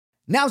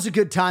Now's a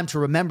good time to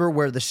remember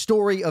where the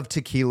story of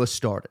tequila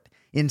started.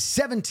 In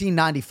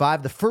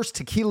 1795, the first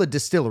tequila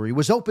distillery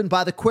was opened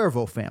by the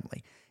Cuervo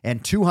family,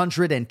 and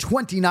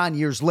 229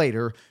 years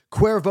later,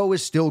 Cuervo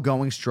is still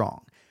going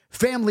strong.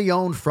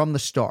 Family-owned from the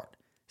start.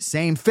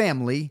 Same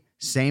family,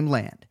 same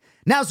land.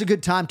 Now's a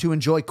good time to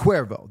enjoy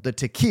Cuervo, the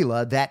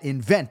tequila that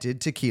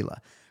invented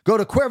tequila. Go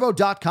to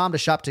Cuervo.com to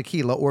shop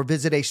tequila or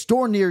visit a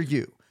store near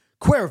you.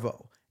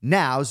 Cuervo,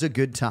 now's a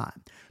good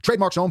time.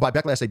 Trademarks owned by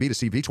Beckley SAB to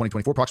CV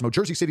 2024, Proximo,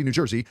 Jersey City, New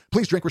Jersey.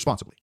 Please drink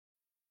responsibly.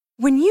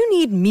 When you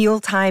need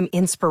mealtime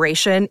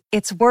inspiration,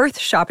 it's worth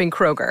shopping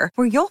Kroger,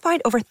 where you'll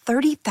find over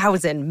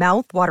 30,000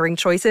 mouth-watering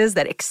choices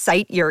that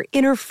excite your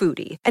inner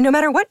foodie. And no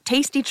matter what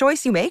tasty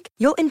choice you make,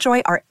 you'll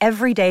enjoy our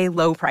everyday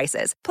low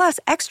prices, plus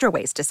extra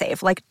ways to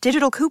save, like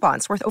digital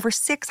coupons worth over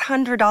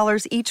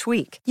 $600 each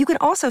week. You can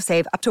also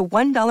save up to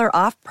 $1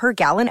 off per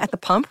gallon at the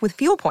pump with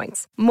fuel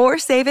points. More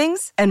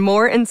savings and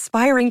more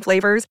inspiring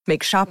flavors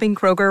make shopping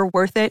Kroger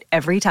worth it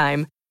every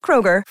time.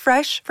 Kroger,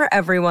 fresh for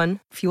everyone.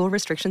 Fuel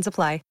restrictions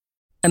apply.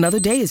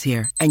 Another day is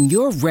here, and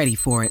you're ready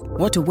for it.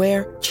 What to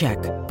wear? Check.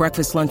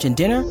 Breakfast, lunch, and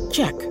dinner?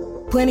 Check.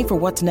 Planning for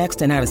what's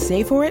next and how to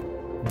save for it?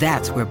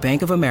 That's where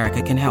Bank of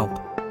America can help.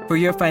 For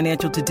your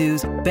financial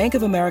to-dos, Bank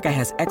of America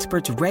has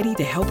experts ready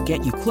to help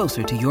get you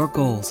closer to your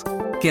goals.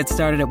 Get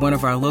started at one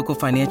of our local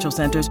financial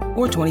centers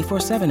or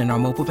 24/7 in our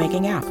mobile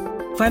banking app.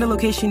 Find a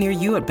location near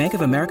you at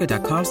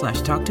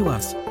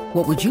bankofamerica.com/talktous.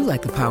 What would you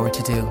like the power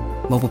to do?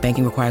 Mobile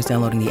banking requires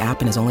downloading the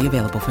app and is only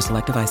available for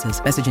select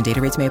devices. Message and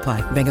data rates may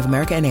apply. Bank of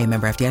America N.A.,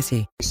 member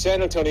FDIC.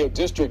 San Antonio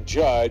district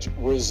judge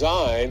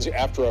resigns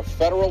after a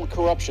federal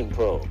corruption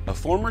probe. A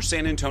former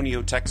San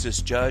Antonio,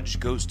 Texas judge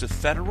goes to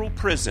federal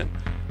prison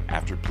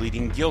after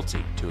pleading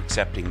guilty to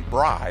accepting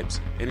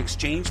bribes in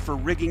exchange for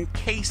rigging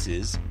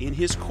cases in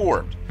his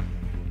court.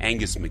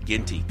 Angus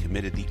McGinty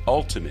committed the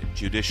ultimate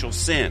judicial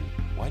sin.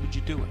 Why did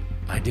you do it?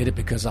 I did it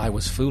because I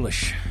was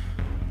foolish.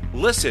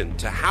 Listen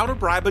to How to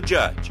Bribe a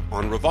Judge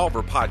on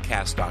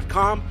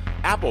RevolverPodcast.com,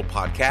 Apple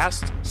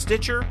Podcasts,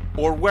 Stitcher,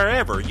 or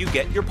wherever you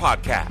get your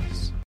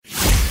podcasts.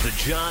 The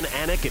John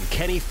Anik and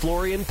Kenny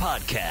Florian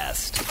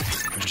Podcast.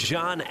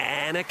 John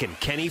Anik and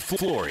Kenny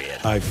Florian.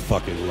 I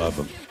fucking love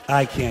them.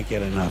 I can't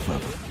get enough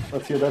of them.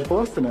 Let's hear that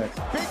Boston next.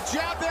 Big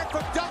jab there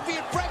from Duffy,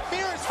 and Frank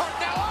Mir is hurt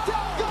now.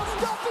 Down goes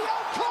Duffy,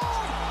 out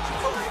cold.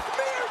 Frank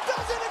Mir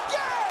does it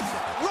again.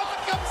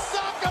 Rock'em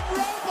sock'em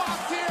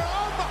robots here.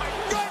 Oh my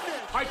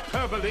goodness.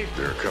 Hyperbole.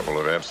 There are a couple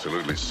of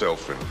absolutely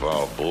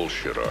self-involved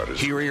bullshit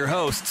artists. Here are your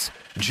hosts,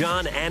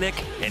 John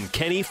Anik and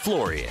Kenny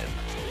Florian.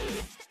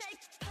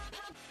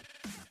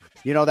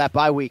 You know, that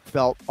bye week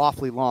felt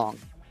awfully long.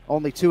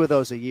 Only 2 of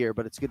those a year,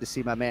 but it's good to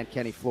see my man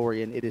Kenny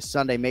Florian. It is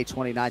Sunday, May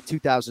 29,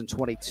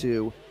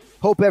 2022.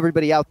 Hope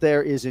everybody out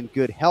there is in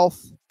good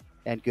health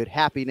and good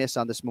happiness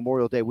on this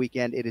Memorial Day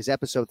weekend. It is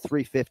episode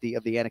 350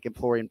 of the Anik and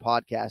Florian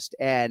podcast,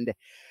 and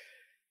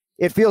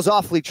it feels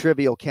awfully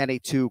trivial, Kenny,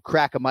 to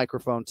crack a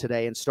microphone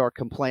today and start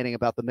complaining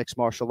about the mixed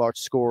martial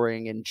arts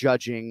scoring and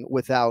judging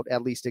without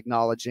at least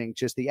acknowledging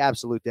just the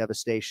absolute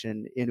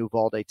devastation in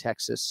Uvalde,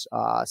 Texas,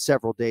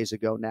 several days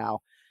ago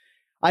now.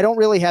 I don't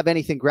really have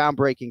anything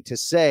groundbreaking to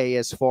say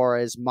as far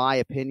as my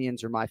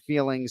opinions or my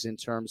feelings in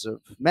terms of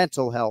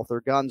mental health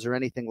or guns or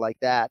anything like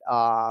that.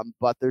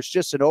 But there's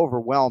just an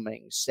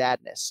overwhelming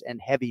sadness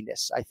and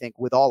heaviness, I think,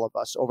 with all of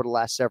us over the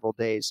last several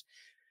days.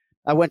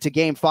 I went to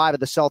game 5 of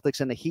the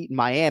Celtics and the Heat in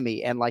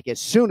Miami. And like, as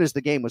soon as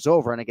the game was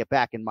over and I get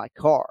back in my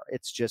car,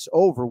 it's just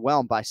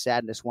overwhelmed by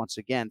sadness once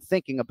again,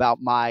 thinking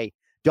about my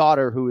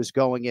daughter who is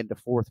going into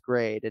 4th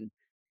grade and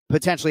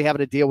potentially having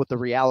to deal with the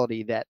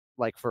reality that,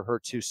 like, for her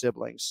 2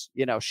 siblings,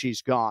 you know,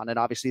 she's gone. And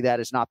obviously that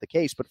is not the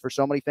case, but for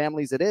so many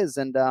families it is.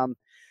 And,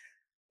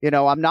 you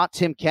know, I'm not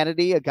Tim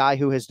Kennedy, a guy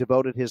who has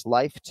devoted his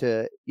life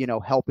to, you know,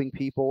 helping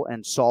people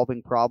and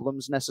solving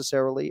problems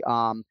necessarily.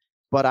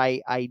 But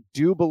I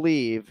do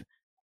believe,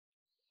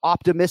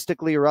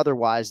 optimistically or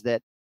otherwise,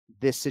 that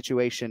this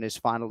situation is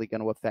finally going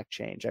to affect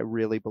change. I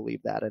really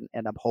believe that. And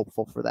I'm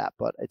hopeful for that.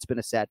 But it's been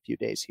a sad few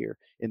days here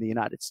in the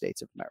United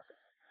States of America.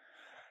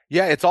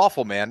 Yeah, it's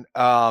awful, man.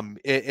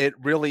 It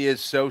really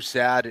is so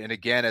sad. And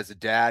again, as a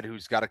dad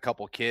who's got a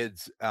couple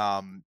kids,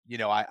 you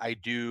know, I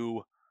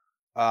do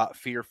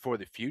fear for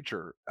the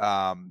future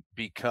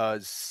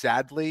because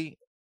sadly,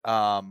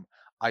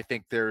 I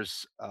think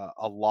there's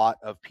a lot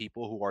of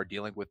people who are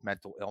dealing with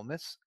mental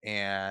illness.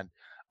 And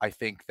I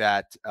think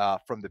that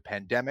from the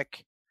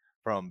pandemic,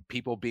 from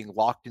people being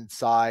locked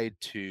inside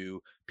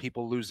to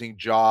people losing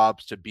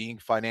jobs to being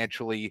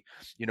financially,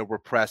 you know,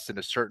 repressed in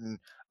a certain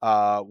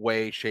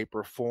way, shape,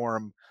 or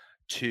form,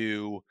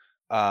 to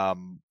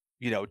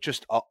you know,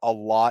 just a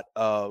lot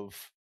of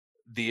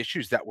the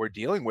issues that we're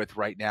dealing with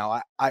right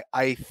now.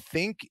 I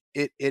think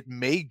it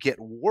may get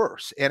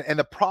worse. And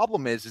the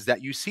problem is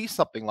that you see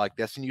something like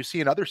this and you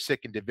see another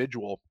sick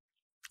individual,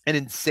 an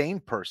insane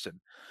person,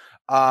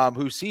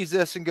 who sees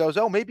this and goes,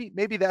 oh,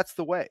 maybe that's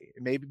the way.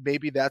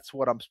 Maybe that's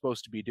what I'm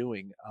supposed to be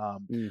doing.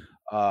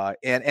 I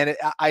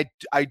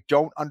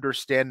don't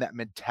understand that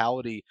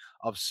mentality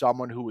of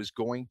someone who is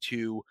going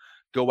to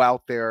go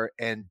out there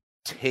and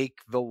take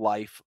the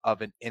life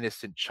of an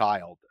innocent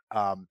child.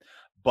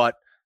 But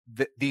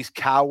these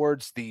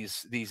cowards,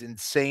 these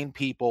insane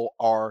people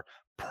are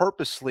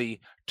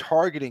purposely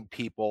targeting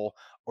people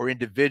or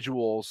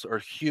individuals or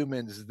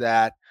humans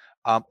that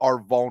are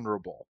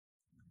vulnerable.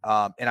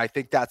 And I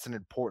think that's an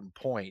important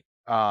point.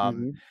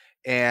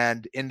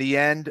 And in the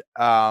end,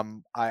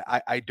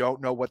 I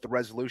don't know what the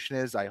resolution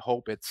is. I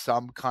hope it's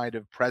some kind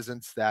of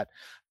presence that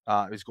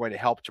is going to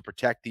help to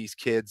protect these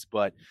kids.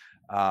 But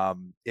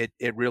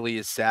it really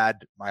is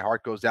sad. My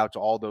heart goes out to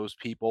all those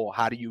people.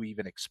 How do you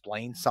even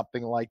explain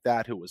something like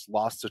that, who has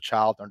lost a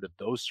child under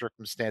those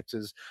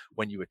circumstances,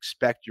 when you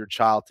expect your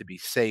child to be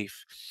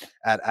safe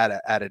at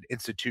an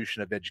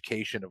institution of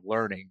education, of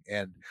learning?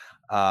 And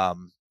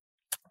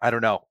I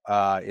don't know.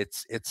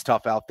 It's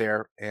tough out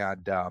there,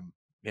 and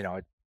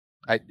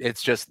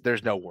it's just,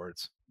 there's no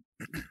words.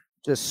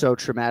 Just so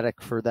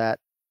traumatic for that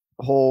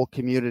whole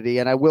community.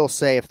 And I will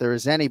say, if there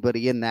is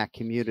anybody in that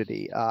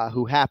community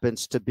who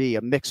happens to be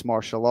a mixed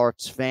martial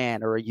arts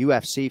fan or a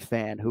UFC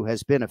fan who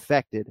has been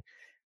affected,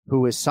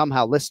 who is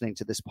somehow listening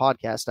to this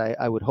podcast,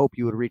 I would hope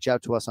you would reach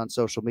out to us on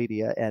social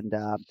media, and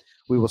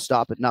we will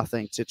stop at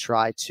nothing to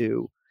try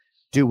to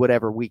do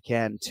whatever we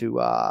can to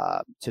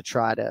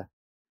try to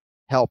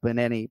help in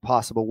any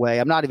possible way.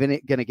 I'm not even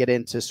going to get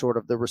into sort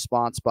of the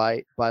response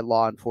by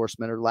law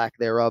enforcement or lack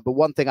thereof. But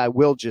one thing I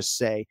will just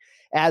say,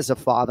 as a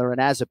father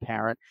and as a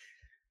parent,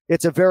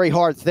 it's a very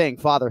hard thing,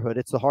 fatherhood.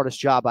 It's the hardest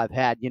job I've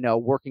had.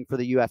 Working for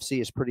the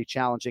UFC is pretty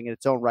challenging in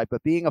its own right,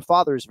 but being a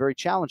father is very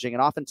challenging.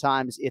 And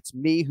oftentimes it's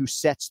me who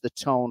sets the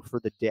tone for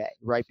the day,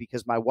 right?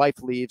 Because my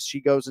wife leaves,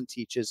 she goes and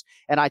teaches,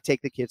 and I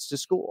take the kids to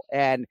school.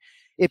 And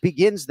it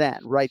begins then,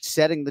 right?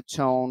 Setting the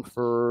tone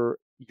for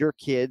your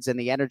kids and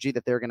the energy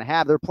that they're going to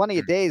have. There are plenty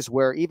of days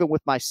where, even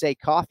with my say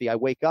coffee, I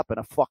wake up in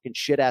a fucking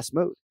shit ass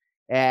mood,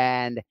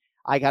 and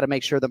I got to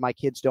make sure that my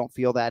kids don't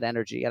feel that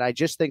energy. And I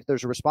just think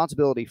there's a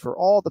responsibility for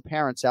all the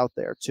parents out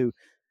there to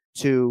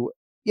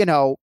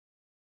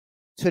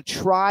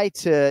try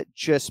to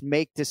just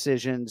make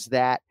decisions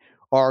that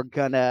are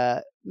going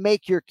to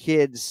make your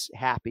kids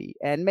happy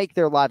and make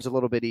their lives a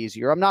little bit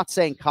easier. I'm not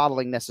saying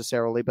coddling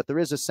necessarily, but there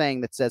is a saying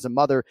that says a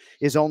mother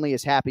is only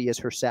as happy as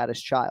her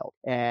saddest child.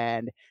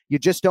 And you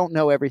just don't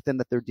know everything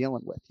that they're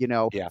dealing with.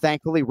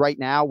 Thankfully right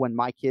now, when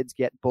my kids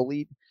get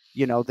bullied,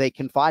 they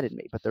confide in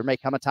me, but there may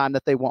come a time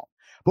that they won't.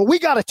 But we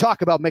got to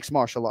talk about mixed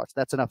martial arts.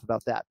 That's enough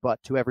about that.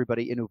 But to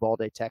everybody in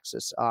Uvalde,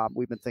 Texas,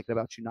 we've been thinking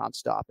about you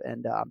nonstop,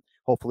 and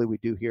hopefully we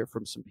do hear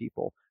from some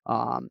people,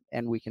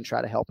 and we can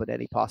try to help in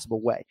any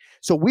possible way.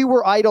 So we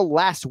were idle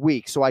last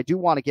week, so I do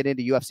want to get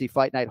into UFC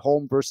Fight Night,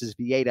 Holm versus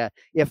Vieira,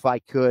 if I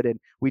could. And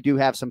we do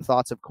have some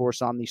thoughts, of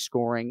course, on the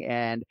scoring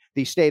and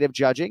the state of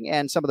judging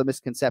and some of the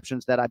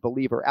misconceptions that I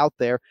believe are out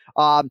there.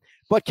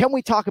 But can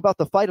we talk about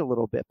the fight a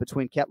little bit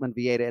between Ketlen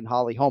Vieira and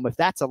Holly Holm, if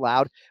that's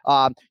allowed?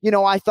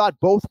 I thought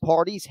both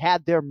parties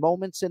had their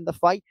moments in the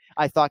fight.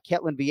 I thought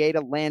Ketlen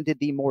Vieira landed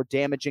the more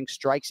damaging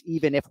strikes,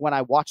 even if when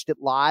I watched it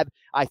live,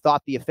 I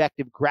thought the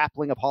effective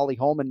grappling of Holly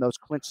Holm in those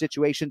clinch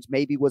situations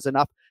maybe was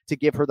enough to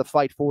give her the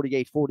fight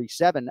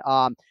 48-47.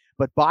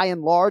 But by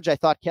and large, I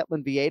thought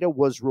Ketlen Vieira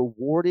was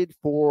rewarded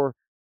for,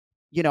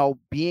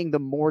 being the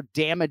more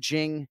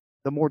damage-doing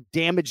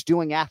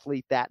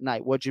athlete that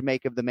night. What'd you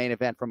make of the main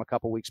event from a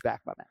couple weeks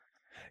back, my man?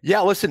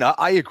 Yeah, listen,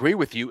 I agree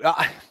with you.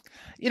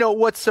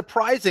 What's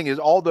surprising is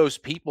all those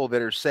people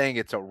that are saying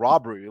it's a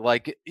robbery.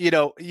 Like, you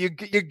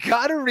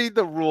got to read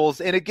the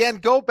rules. And again,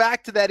 go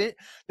back to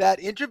that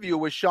interview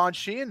with Sean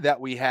Sheehan that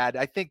we had.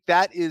 I think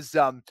that is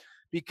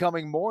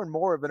becoming more and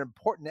more of an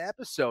important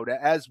episode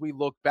as we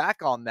look back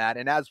on that,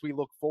 and as we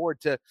look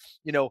forward to,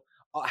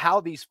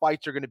 how these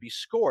fights are going to be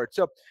scored.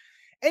 So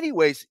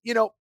anyways,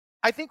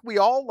 I think we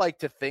all like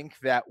to think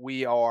that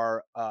we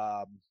are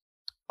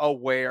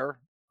aware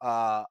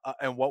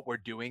and what we're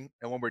doing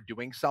and when we're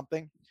doing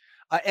something.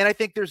 And I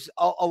think there's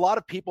a lot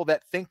of people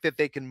that think that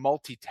they can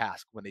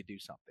multitask when they do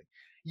something.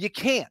 You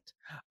can't.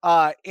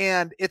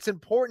 And it's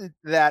important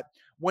that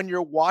when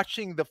you're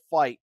watching the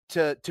fight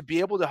to be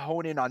able to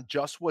hone in on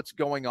just what's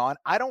going on.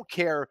 I don't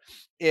care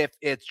if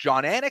it's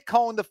John Anik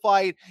calling the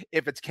fight,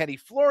 if it's Kenny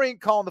Florian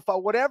calling the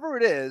fight, whatever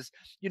it is,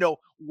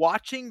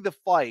 watching the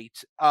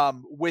fight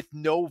with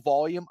no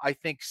volume, I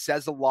think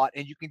says a lot.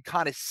 And you can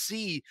kind of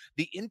see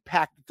the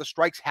impact that the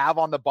strikes have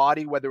on the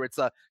body, whether it's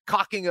a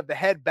cocking of the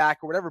head back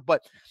or whatever.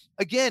 But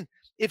again,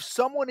 if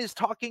someone is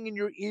talking in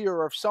your ear,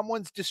 or if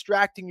someone's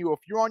distracting you, if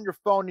you're on your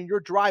phone and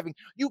you're driving,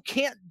 you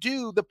can't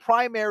do the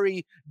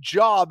primary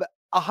job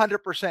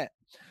 100%.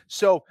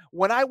 So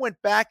when I went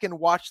back and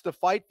watched the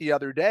fight the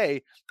other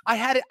day,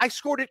 I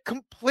scored it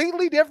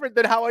completely different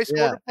than how I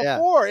scored it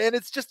before. And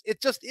it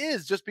just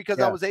is because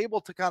I was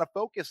able to kind of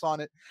focus on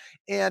it.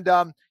 And,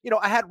 I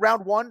had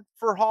round 1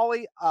 for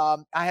Holly.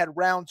 I had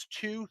rounds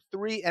 2,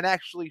 3, and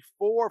actually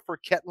 4 for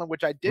Ketlen,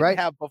 which I didn't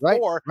have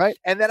before. Right.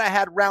 And then I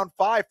had round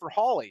 5 for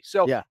Holly.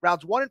 So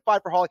rounds 1 and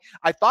 5 for Holly.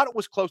 I thought it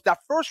was close. That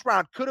first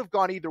round could have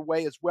gone either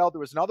way as well.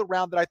 There was another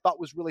round that I thought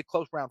was really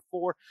close, round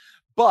 4.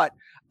 But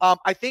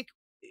I think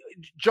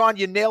John,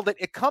 you nailed it.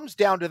 It comes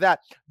down to that.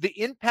 The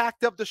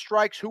impact of the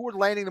strikes, who were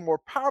landing the more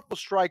powerful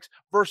strikes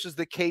versus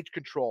the cage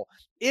control.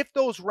 If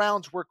those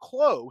rounds were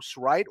close,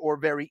 right, or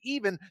very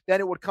even, then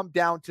it would come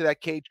down to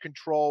that cage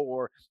control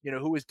or,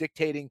 who was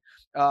dictating,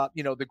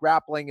 the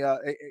grappling,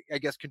 I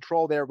guess,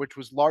 control there, which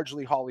was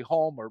largely Holly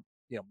Holm or,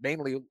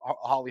 mainly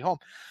Holly Holm.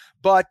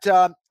 But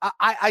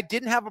I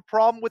didn't have a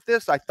problem with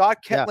this. I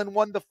thought Ketlin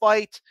won the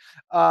fight.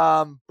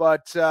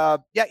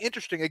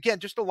 Interesting. Again,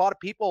 just a lot of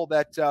people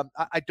that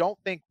I don't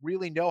think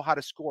really know how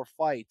to score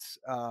fights.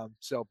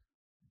 So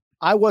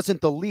I wasn't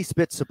the least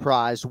bit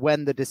surprised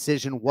when the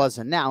decision was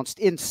announced,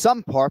 in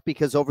some part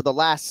because over the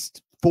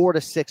last 4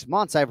 to 6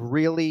 months, I've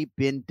really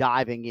been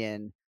diving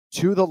in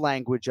to the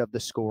language of the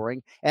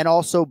scoring and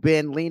also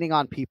been leaning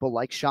on people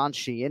like Sean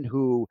Sheehan,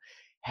 who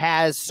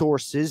has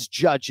sources,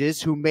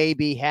 judges who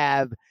maybe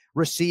have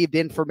received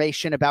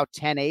information about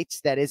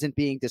 10-8s that isn't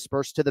being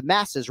dispersed to the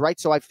masses, right?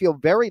 So I feel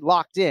very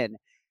locked in,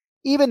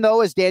 even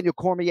though, as Daniel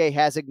Cormier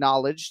has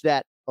acknowledged,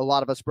 that a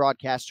lot of us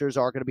broadcasters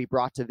are going to be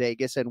brought to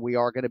Vegas and we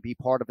are going to be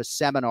part of a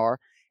seminar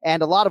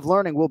and a lot of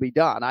learning will be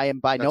done. I am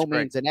by no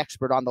means an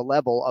expert on the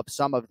level of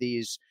some of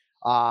these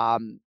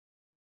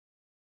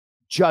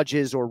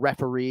judges or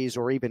referees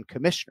or even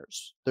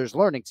commissioners. There's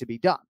learning to be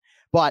done.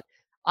 But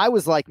I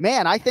was like,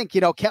 man, I think,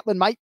 Ketlin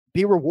might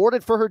be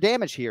rewarded for her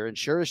damage here. And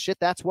sure as shit,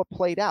 that's what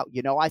played out.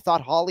 I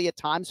thought Holly at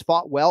times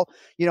fought well.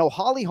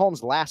 Holly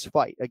Holm's last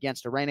fight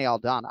against Irene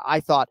Aldana,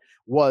 I thought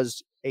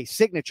was a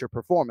signature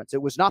performance.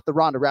 It was not the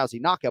Ronda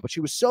Rousey knockout, but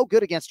she was so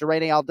good against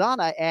Irene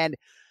Aldana. And,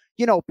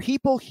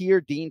 people hear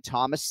Dean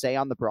Thomas say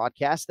on the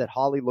broadcast that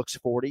Holly looks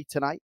 40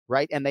 tonight,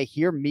 right? And they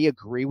hear me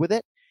agree with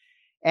it.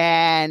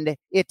 And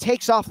it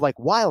takes off like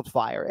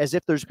wildfire, as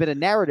if there's been a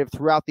narrative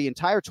throughout the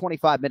entire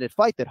 25-minute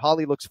fight that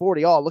Holly looks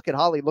 40. Oh, look at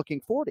Holly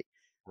looking 40.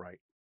 Right.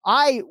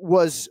 I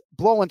was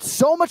blowing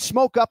so much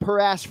smoke up her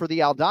ass for the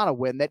Aldana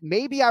win that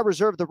maybe I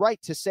reserved the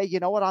right to say, you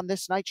know what, on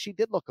this night, she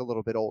did look a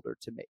little bit older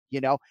to me,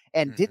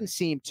 and didn't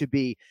seem to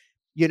be,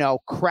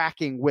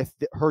 cracking with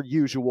her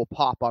usual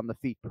pop on the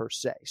feet per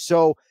se.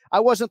 So I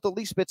wasn't the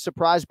least bit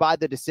surprised by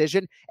the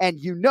decision. And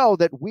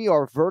that we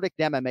are Verdict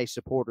MMA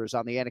supporters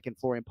on the Anik and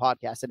Florian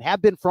podcast and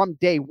have been from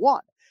day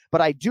one.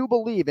 But I do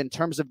believe in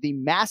terms of the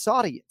mass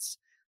audience,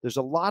 there's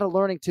a lot of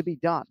learning to be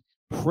done.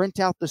 Print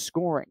out the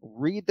scoring,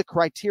 read the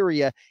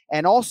criteria,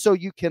 and also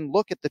you can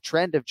look at the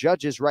trend of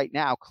judges right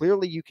now.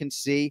 Clearly you can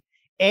see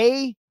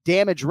A,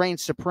 damage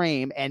reigns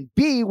supreme, and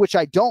B, which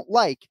I don't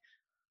like,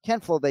 Ken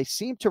Flo, they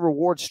seem to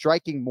reward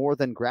striking more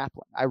than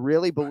grappling. I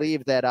really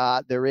believe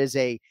that there is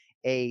a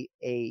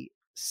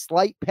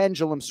slight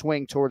pendulum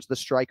swing towards the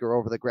striker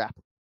over the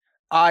grappling.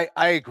 I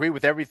agree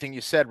with everything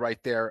you said right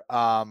there.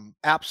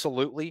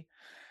 Absolutely.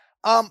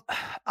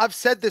 I've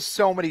said this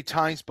so many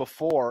times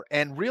before,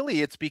 and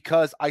really it's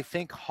because I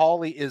think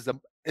Holly is an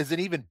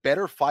even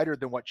better fighter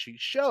than what she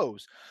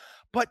shows.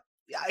 But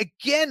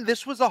again,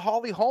 this was a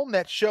Holly Holm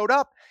that showed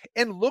up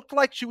and looked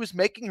like she was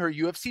making her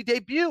UFC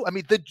debut. I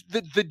mean,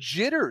 the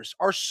jitters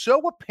are so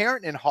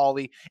apparent in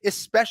Holly,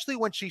 especially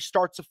when she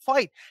starts a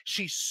fight.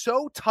 She's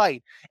so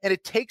tight, and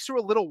it takes her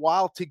a little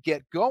while to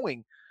get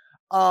going.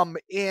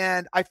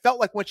 And I felt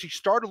like when she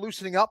started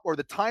loosening up, or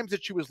the times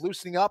that she was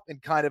loosening up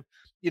and kind of,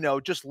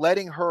 just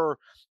letting her,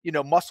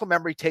 muscle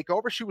memory take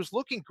over, she was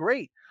looking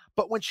great.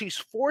 But when she's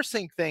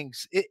forcing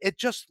things, it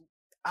just,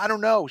 I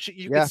don't know.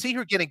 You can see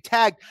her getting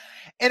tagged,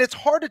 and it's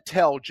hard to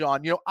tell,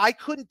 John. I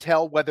couldn't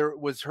tell whether it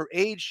was her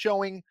age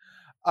showing,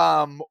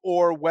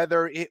 or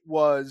whether it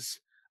was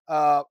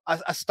a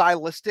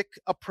stylistic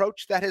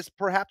approach that has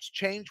perhaps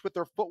changed with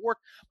her footwork.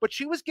 But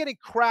she was getting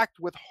cracked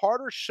with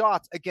harder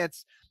shots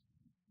against,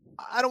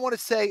 I don't want to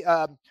say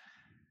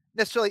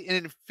necessarily an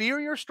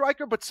inferior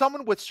striker, but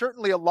someone with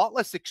certainly a lot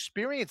less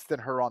experience than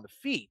her on the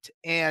feet.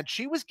 And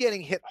she was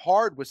getting hit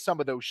hard with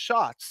some of those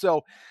shots.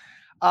 So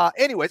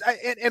anyways,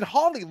 and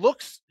Holly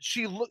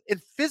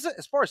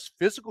as far as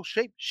physical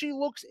shape, she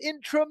looks in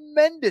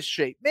tremendous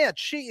shape. Man,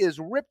 she is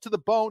ripped to the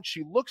bone.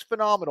 She looks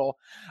phenomenal.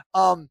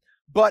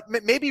 But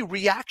maybe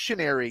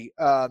reactionary,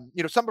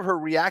 some of her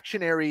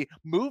reactionary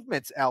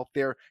movements out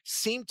there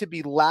seem to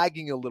be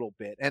lagging a little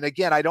bit. And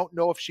again, I don't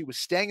know if she was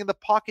staying in the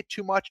pocket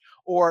too much,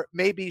 or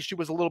maybe she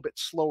was a little bit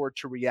slower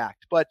to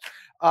react. But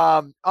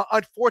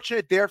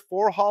unfortunate there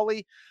for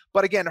Holly.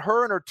 But again,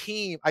 her and her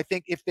team, I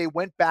think if they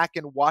went back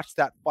and watched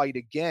that fight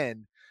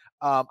again,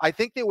 I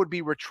think they would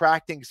be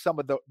retracting some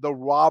of the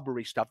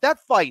robbery stuff. That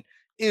fight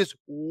is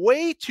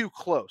way too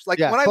close. Like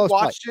when I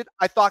watched it,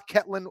 I thought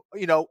Ketlin,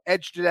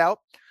 edged it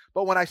out.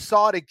 But when I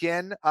saw it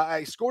again,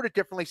 I scored it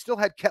differently, still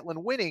had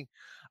Ketlin winning.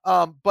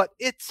 But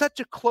it's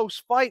such a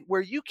close fight where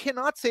you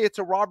cannot say it's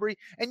a robbery,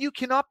 and you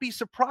cannot be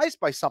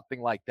surprised by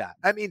something like that.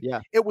 I mean,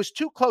 it was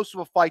too close of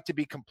a fight to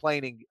be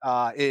complaining,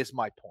 is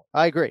my point.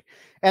 I agree.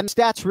 And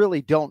stats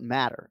really don't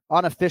matter,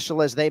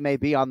 unofficial as they may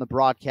be on the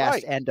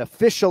broadcast, and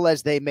official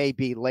as they may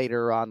be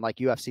later on, like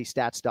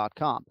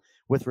UFCstats.com,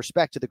 with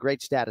respect to the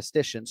great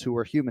statisticians who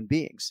are human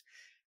beings.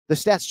 The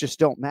stats just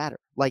don't matter.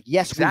 Like,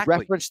 yes, we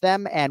reference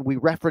them, and we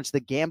reference the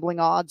gambling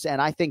odds, and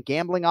I think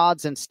gambling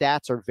odds and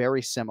stats are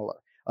very similar.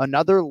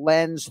 another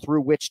lens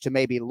through which to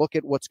maybe look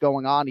at what's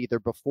going on either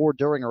before,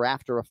 during, or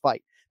after a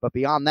fight. But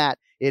beyond that,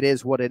 it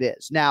is what it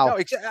is. Now,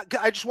 no,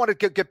 I just want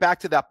to get back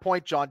to that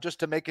point, John, just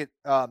to make it,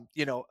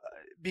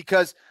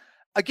 because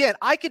again,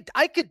 I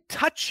could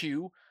touch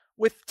you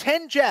with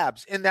 10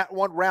 jabs in that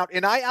one round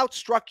and I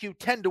outstruck you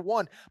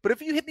 10-1. But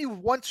if you hit me with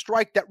one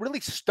strike that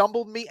really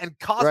stumbled me and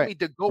caused me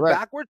to go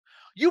backwards,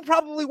 you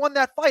probably won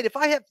that fight. If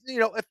I have,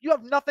 if you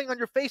have nothing on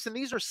your face and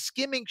these are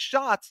skimming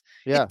shots,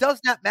 it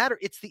does not matter.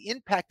 It's the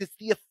impact. It's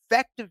the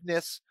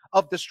effectiveness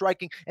of the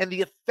striking and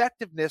the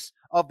effectiveness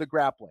of the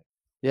grappling.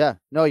 Yeah,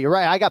 no, you're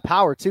right. I got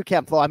power too,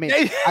 Cam Flo. I mean,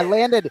 I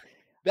landed.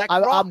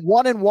 I'm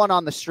 1-1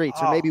 on the streets,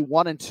 or maybe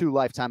 1-2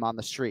 lifetime on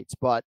the streets.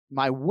 But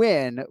my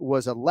win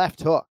was a left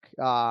hook,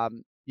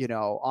 on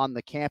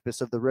the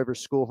campus of the Rivers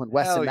School in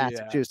Weston,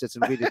 Massachusetts,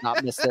 and we did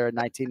not miss there in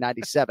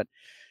 1997.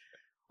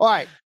 All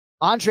right,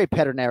 Andre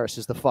Pederneiras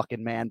is the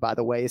fucking man, by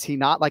the way, is he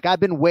not? Like, I've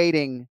been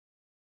waiting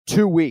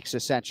 2 weeks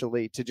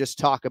essentially to just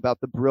talk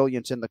about the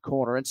brilliance in the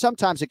corner, and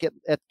sometimes it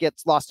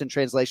gets lost in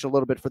translation a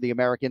little bit for the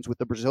Americans with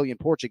the Brazilian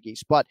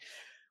Portuguese, but.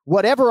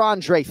 Whatever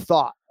Andre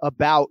thought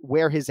about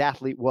where his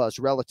athlete was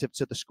relative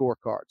to the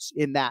scorecards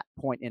in that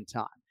point in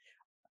time,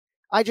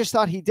 I just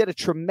thought he did a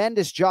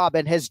tremendous job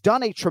and has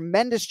done a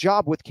tremendous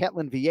job with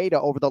Ketlen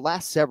Vieira over the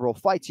last several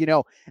fights.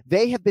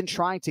 They have been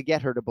trying to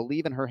get her to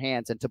believe in her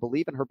hands and to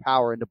believe in her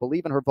power and to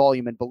believe in her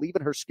volume and believe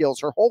in her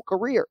skills her whole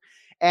career.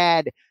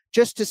 And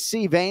just to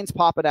see veins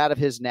popping out of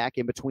his neck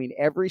in between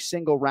every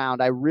single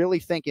round, I really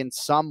think in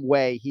some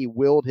way he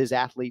willed his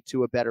athlete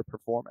to a better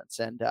performance.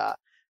 And,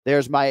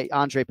 there's my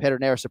Andre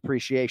Pederneiras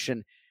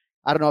appreciation.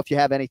 I don't know if you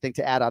have anything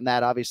to add on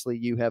that. Obviously,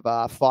 you have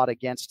fought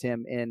against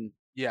him in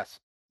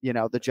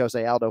the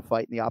Jose Aldo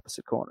fight in the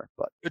opposite corner.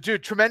 But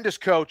dude, tremendous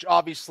coach.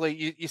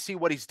 Obviously, you see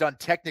what he's done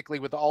technically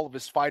with all of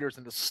his fighters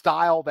and the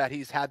style that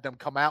he's had them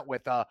come out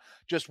with.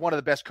 Just one of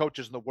the best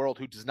coaches in the world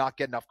who does not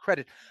get enough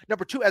credit.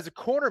 Number two, as a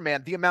corner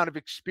man, the amount of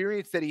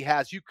experience that he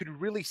has, you could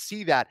really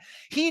see that.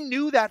 He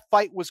knew that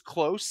fight was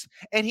close,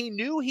 and he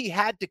knew he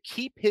had to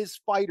keep his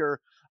fighter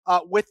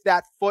with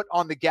that foot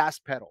on the gas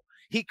pedal.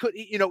 He could,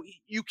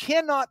 you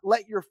cannot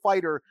let your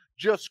fighter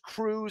just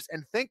cruise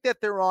and think that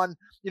they're on,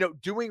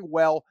 doing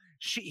well.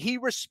 He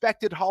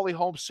respected Holly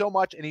Holm so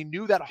much, and he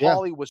knew that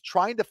Holly was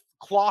trying to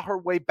claw her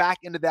way back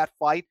into that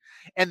fight.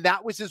 And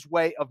that was his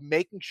way of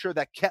making sure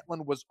that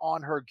Ketlen was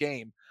on her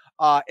game.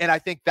 And I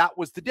think that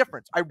was the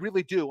difference. I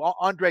really do.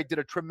 Andre did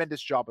a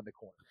tremendous job in the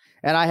corner.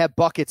 And I have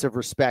buckets of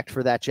respect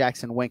for that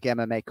Jackson Wink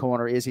MMA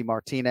corner, Izzy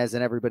Martinez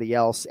and everybody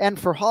else, and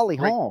for Holly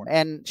Holm.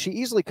 And she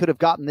easily could have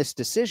gotten this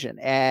decision.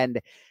 And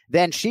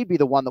then she'd be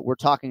the one that we're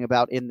talking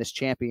about in this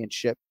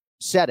championship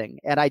setting.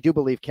 And I do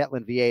believe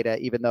Ketlen Vieira,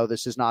 even though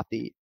this is not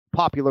the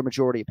popular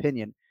majority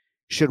opinion,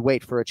 should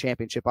wait for a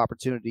championship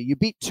opportunity. You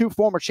beat two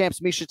former champs,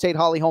 Miesha Tate,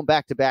 Holly Holm,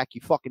 back-to-back.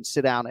 You fucking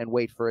sit down and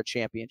wait for a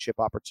championship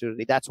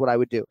opportunity. That's what I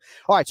would do.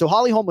 All right, so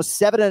Holly Holm was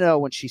 7-0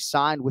 when she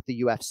signed with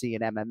the UFC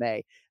and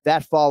MMA.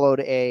 That followed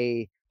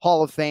a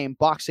Hall of Fame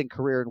boxing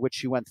career in which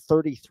she went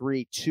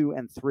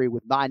 33-2-3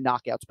 with 9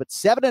 knockouts. But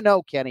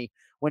 7-0, Kenny,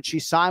 when she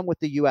signed with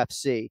the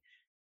UFC.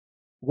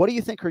 What do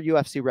you think her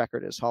UFC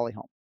record is, Holly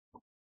Holm?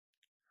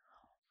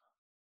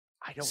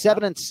 I don't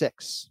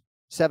 7-6.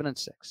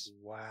 7-6.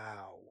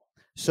 Wow.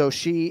 So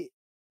she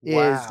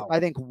is,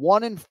 I think,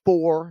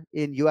 1-4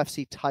 in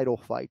UFC title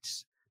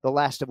fights, the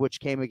last of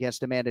which came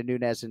against Amanda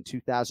Nunes in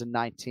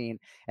 2019,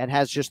 and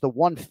has just the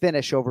one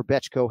finish over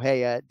Betch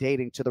Correia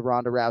dating to the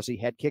Ronda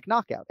Rousey head kick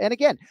knockout. And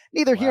again,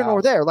 neither here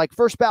nor there, like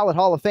first ballot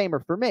Hall of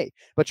Famer for me,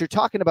 but you're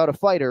talking about a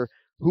fighter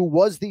who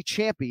was the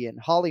champion,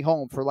 Holly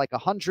Holm, for like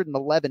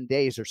 111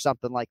 days or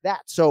something like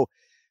that. So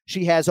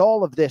she has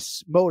all of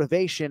this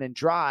motivation and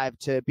drive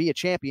to be a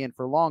champion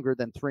for longer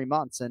than 3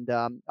 months. And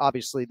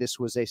obviously this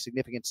was a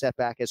significant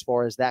setback as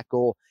far as that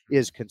goal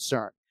is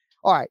concerned.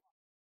 All right.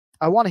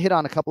 I want to hit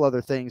on a couple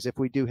other things if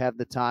we do have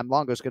the time.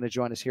 Longo's going to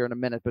join us here in a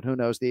minute, but who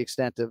knows the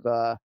extent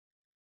of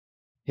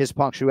his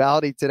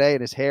punctuality today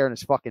and his hair and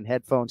his fucking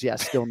headphones. Yeah,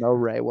 still no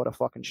Ray. What a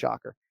fucking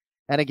shocker.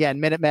 And again,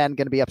 Minuteman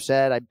going to be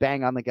upset. I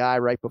bang on the guy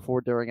right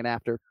before, during, and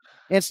after.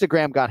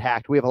 Instagram got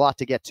hacked. We have a lot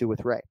to get to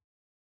with Ray.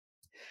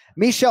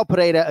 Michel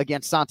Pereira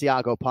against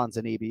Santiago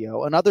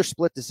Ponzinibbio. Another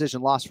split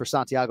decision loss for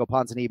Santiago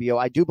Ponzinibbio.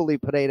 I do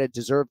believe Pereira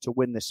deserved to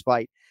win this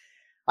fight.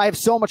 I have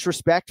so much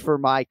respect for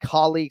my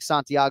colleague,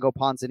 Santiago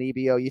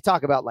Ponzinibbio. You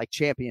talk about like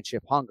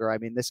championship hunger. I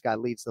mean, this guy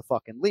leads the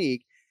fucking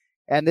league.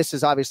 And this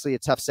is obviously a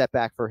tough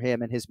setback for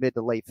him in his mid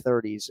to late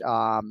 30s.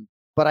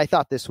 But I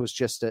thought this was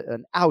just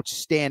an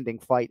outstanding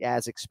fight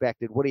as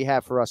expected. What do you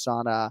have for us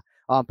on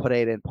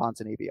Pereira and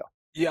Ponzinibbio?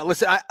 Yeah,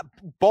 listen,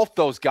 both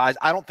those guys,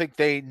 I don't think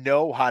they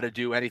know how to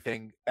do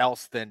anything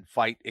else than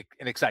fight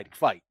an exciting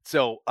fight.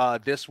 So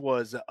this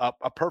was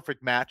a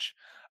perfect match,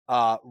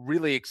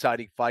 really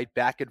exciting fight,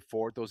 back and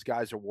forth. Those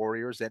guys are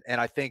warriors. And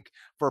I think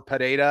for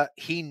Pereira,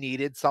 he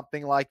needed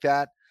something like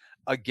that.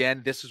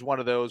 Again, this is one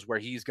of those where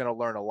he's going to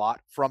learn a lot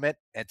from it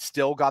and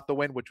still got the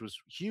win, which was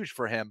huge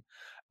for him.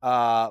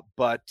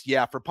 But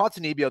yeah, for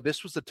Ponzinibbio,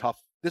 this was a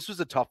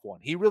tough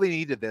one. He really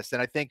needed this.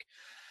 And I think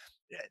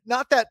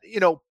not that,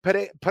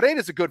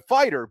 Pereira's a good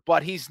fighter,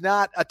 but he's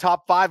not a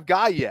top 5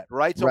 guy yet,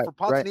 right? So for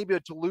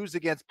Ponzinibbio to lose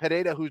against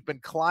Pereira, who's been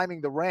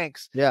climbing the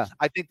ranks,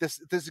 I think this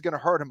is going to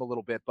hurt him a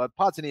little bit. But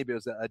Ponzinibbio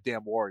is a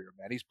damn warrior,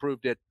 man. He's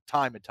proved it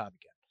time and time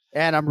again.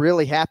 And I'm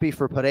really happy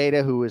for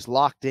Pereira, who is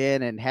locked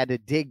in and had to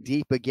dig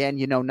deep again.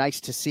 Nice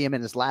to see him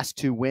in his last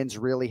 2 wins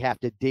really have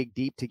to dig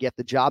deep to get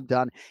the job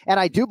done. And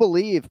I do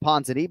believe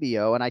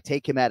Ponzinibbio, and I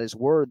take him at his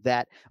word,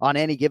 that on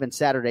any given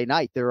Saturday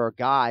night, there are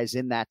guys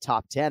in that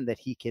top 10 that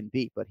he can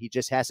beat, but he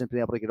just hasn't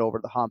been able to get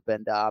over the hump.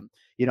 And,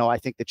 I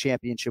think the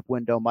championship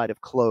window might have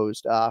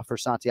closed for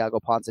Santiago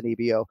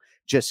Ponzinibbio,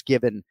 just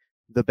given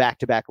the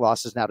back-to-back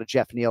losses now to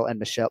Jeff Neal and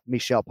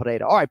Michel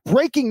Pereira. All right,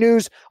 breaking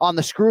news on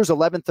the Screws,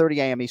 11:30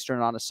 a.m.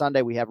 Eastern on a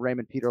Sunday. We have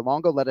Raymond Peter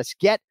Longo. Let us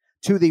get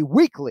to the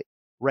weekly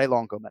Ray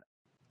Longo Minute.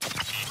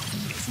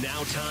 It's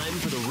now time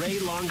for the Ray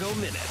Longo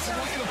Minute. I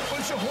want you to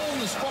punch a hole in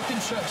his fucking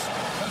chest.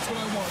 That's what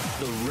I want.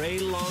 The Ray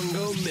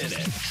Longo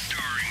Minute.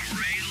 Starring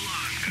Ray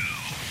Longo.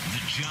 The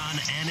John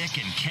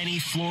Anik and Kenny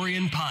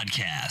Florian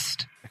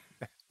podcast.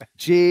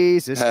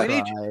 Jesus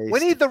we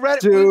need the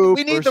rest of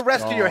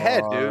your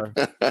head, dude.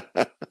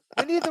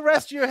 We need the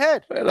rest of your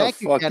head. Where the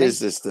fuck is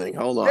this thing?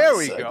 Hold on. There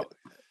we go.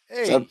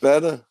 Hey. Is that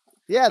better?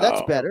 Yeah,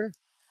 that's better.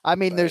 I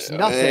mean, there's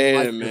nothing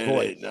like your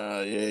voice.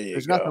 No,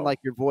 there's nothing like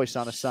your voice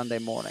on a Sunday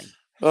morning.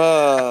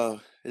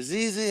 As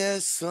easy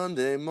as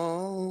Sunday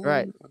morning.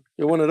 Right.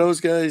 You're one of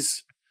those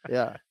guys.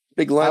 Yeah.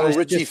 Big Lionel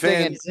Richie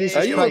fan.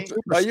 Are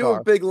you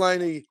a big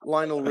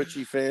Lionel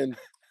Richie fan?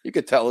 You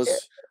could tell us.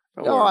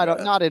 No, I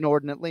don't. Not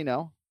inordinately,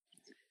 no.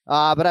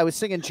 But I was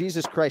singing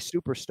Jesus Christ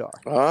Superstar.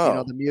 Oh. You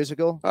know the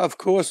musical? Of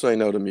course I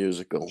know the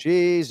musical.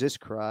 Jesus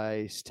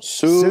Christ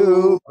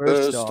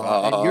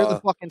Superstar. And you're the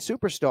fucking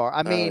superstar.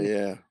 I mean,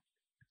 yeah.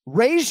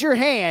 Raise your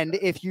hand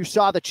if you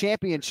saw the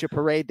championship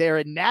parade there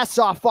in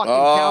Nassau fucking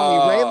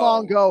County. Ray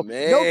Longo.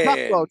 Man. No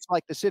cutthroats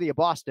like the city of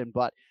Boston,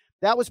 but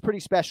that was pretty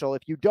special.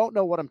 If you don't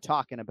know what I'm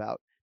talking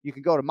about, you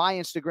can go to my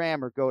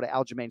Instagram or go to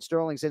Aljamain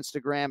Sterling's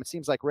Instagram. It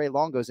seems like Ray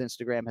Longo's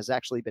Instagram has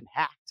actually been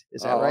hacked.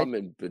 Is that right?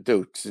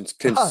 Dude,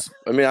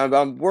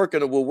 I'm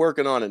working. We're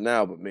working on it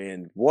now, but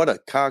man, what a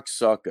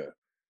cocksucker!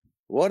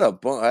 What a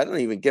I don't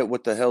even get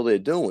what the hell they're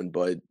doing,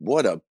 but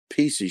what a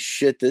piece of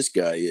shit this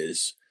guy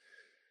is.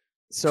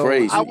 So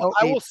crazy. I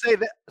will say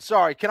that.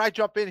 Sorry, can I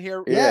jump in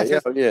here? Yeah.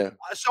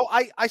 So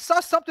I saw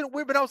something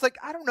weird, but I was like,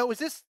 I don't know. Is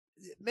this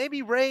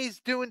maybe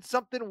Ray's doing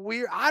something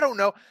weird? I don't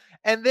know.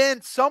 And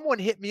then someone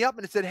hit me up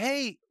and said,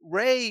 "Hey,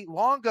 Ray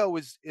Longo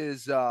is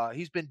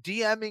he's been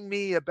DMing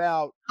me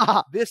about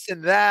this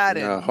and that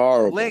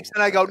and links."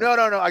 And I go, no.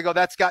 I go,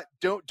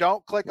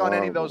 don't click on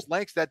any of those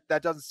links. That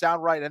doesn't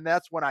sound right. And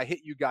that's when I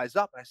hit you guys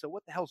up. And I said,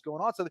 "What the hell's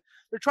going on?" So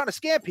they're trying to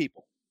scam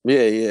people.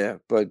 Yeah.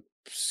 But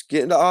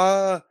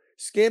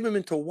scam them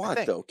into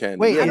what though, Ken?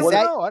 Wait, I don't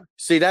know.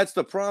 See, that's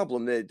the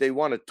problem. They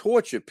want to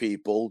torture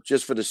people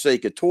just for the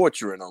sake of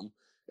torturing them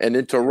and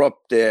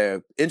interrupt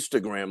their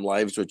Instagram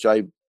lives, which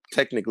I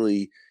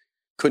technically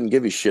couldn't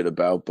give a shit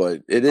about,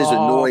 but it is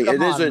annoying.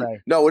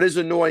 It is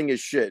annoying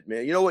as shit,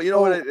 man. You know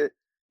what?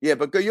 Yeah,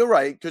 but you're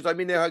right, because I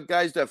mean there are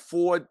guys that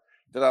forward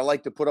that I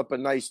like to put up a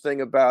nice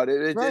thing about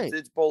it.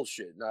 It's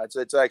bullshit. No,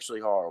 it's actually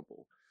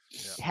horrible.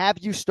 Yeah. Have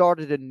you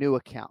started a new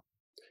account?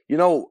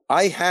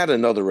 I had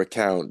another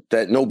account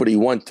that nobody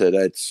wanted,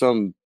 that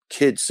some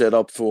kid set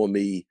up for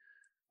me.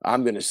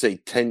 I'm going to say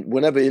 10,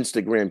 whenever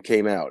Instagram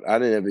came out. I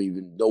didn't ever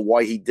even know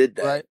why he did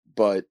that. Right.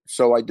 But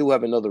so I do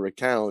have another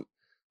account,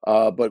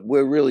 but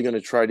we're really going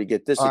to try to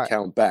get this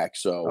account back.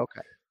 So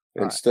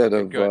instead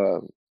of,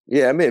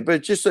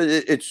 but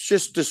it's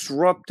just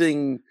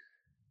disrupting.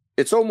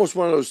 It's almost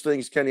one of those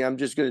things, Kenny, I'm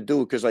just going to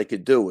do it because I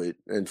could do it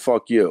and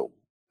fuck you.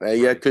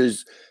 Yeah,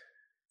 because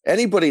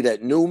anybody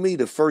that knew me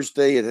the first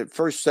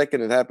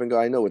second it happened,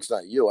 I know it's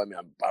not you. I mean,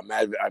 I'm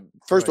mad.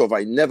 First off,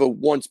 I never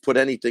once put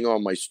anything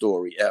on my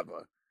story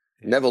ever.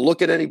 Never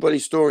look at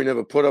anybody's story,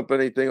 never put up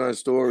anything on a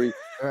story.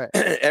 Right.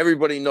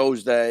 Everybody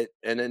knows that.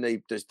 And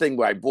then this thing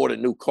where I bought a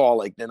new car,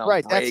 like then I'm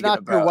bragging that's not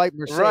your white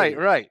Mercedes.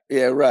 Right.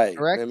 Yeah, right.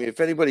 Correct? I mean, if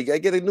anybody, I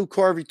get a new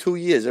car every 2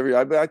 years.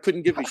 I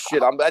couldn't give a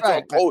shit.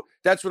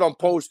 That's what I'm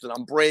posting.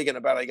 I'm bragging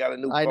about. I got a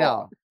new car. I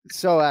know.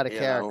 So out of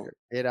character.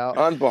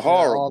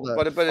 Unbehorrible.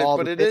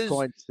 But it is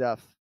Bitcoin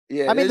stuff.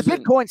 Yeah, I mean, the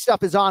Bitcoin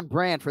stuff is on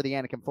brand for the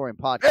Anik and Florian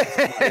podcast.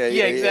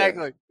 yeah,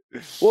 exactly.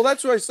 Well,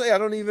 that's what I say. I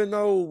don't even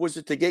know. Was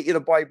it to get you to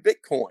buy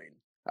Bitcoin?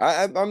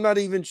 I'm not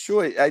even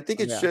sure. I think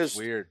it's just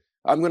weird.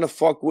 I'm going to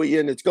fuck with you,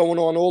 and it's going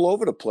on all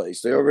over the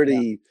place. They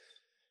already,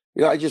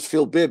 I just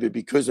feel bad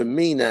because of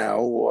me now,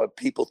 or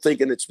people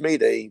thinking it's me.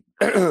 They,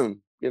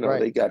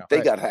 they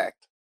got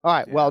hacked. All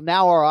right. Yeah. Well,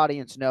 now our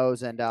audience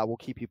knows, and we'll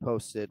keep you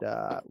posted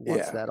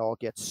once that all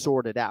gets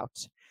sorted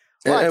out.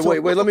 And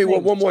wait. Let me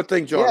one more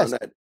thing, John. On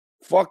that.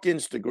 Fuck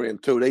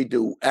Instagram too.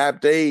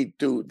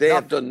 They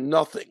have done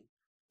nothing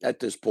at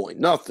this point.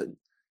 Nothing.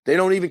 They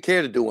don't even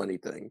care to do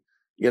anything.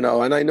 And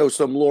I know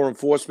some law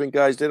enforcement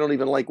guys, they don't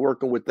even like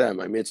working with them.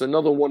 I mean, it's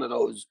another one of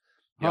those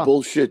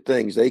bullshit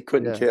things. They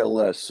couldn't care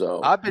less.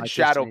 So I've been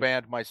shadow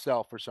banned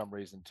myself for some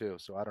reason too.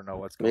 So I don't know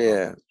what's going on.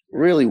 Yeah,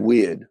 really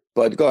weird.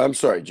 But I'm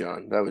sorry,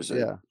 John. That was it.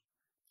 Yeah.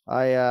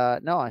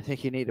 No, I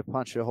think you need to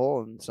punch a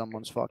hole in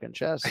someone's fucking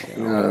chest.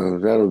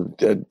 That'll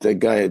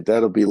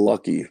be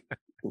lucky.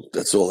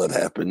 That's all that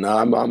happened. No,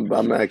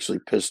 I'm actually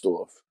pissed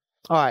off.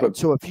 All right,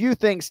 so a few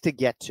things to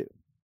get to.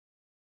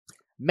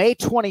 May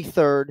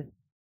 23rd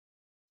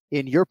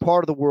in your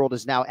part of the world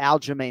is now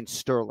Aljamain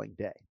Sterling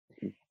Day.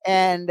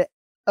 And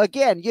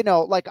again,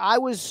 I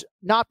was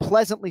not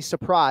pleasantly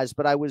surprised,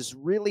 but I was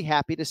really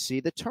happy to see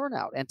the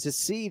turnout and to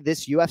see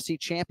this UFC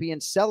champion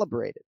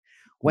celebrated.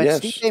 When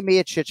Stipe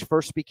Miocic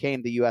first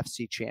became the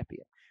UFC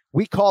champion,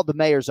 we called the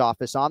mayor's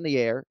office on the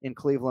air in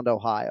Cleveland,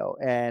 Ohio,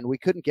 and we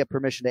couldn't get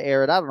permission to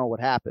air it. I don't know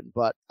what happened,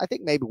 but I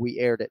think maybe we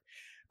aired it.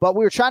 But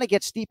we were trying to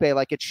get Stipe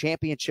like a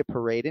championship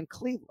parade in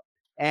Cleveland.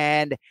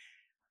 And,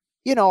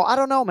 I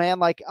don't know,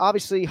 man.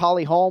 Obviously,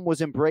 Holly Holm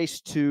was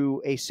embraced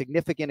to a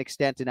significant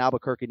extent in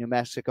Albuquerque, New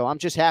Mexico. I'm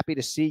just happy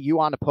to see you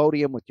on the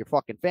podium with your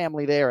fucking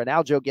family there and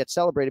Aljo get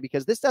celebrated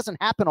because this doesn't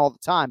happen all the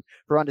time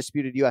for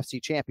undisputed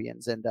UFC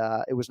champions. And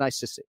it was nice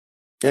to see.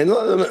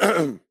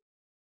 And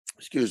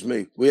excuse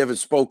me, we haven't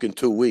spoken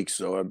 2 weeks,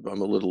 so I'm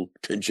a little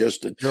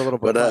congested. You're a little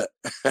bit,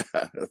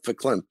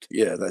 verklempt.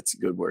 Yeah, that's a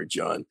good word,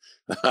 John.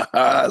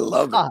 I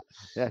love it.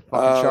 Yeah,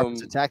 fucking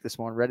Sharp's attack this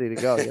morning, ready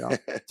to go.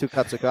 2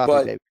 cups of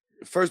coffee, baby.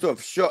 First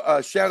off,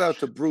 shout out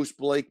to Bruce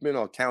Blakeman,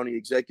 our county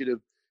executive,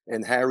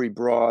 and Harry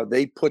Braw.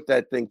 They put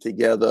that thing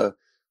together.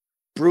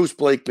 Bruce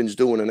Blakeman's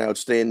doing an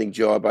outstanding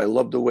job. I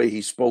love the way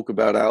he spoke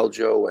about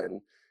Aljo,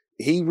 and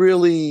he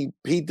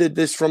did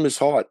this from his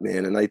heart,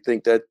 man. And I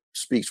think that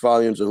speaks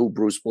volumes of who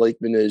Bruce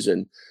Blakeman is.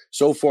 And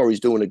so far, he's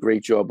doing a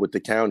great job with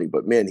the county.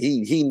 But man,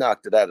 he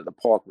knocked it out of the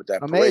park with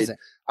that parade.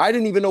 I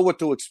didn't even know what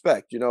to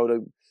expect.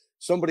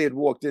 Somebody had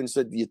walked in and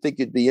said, "Do you think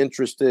you'd be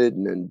interested?"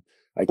 And then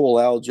I called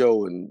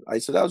Aljo and I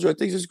said, "Aljo, I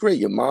think this is great.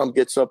 Your mom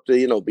gets up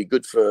to, be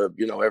good for,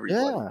 everybody."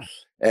 Yeah.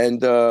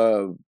 And,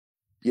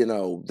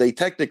 they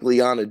technically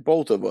honored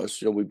both of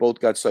us. We both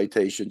got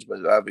citations,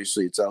 but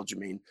obviously it's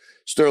Aljamain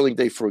Sterling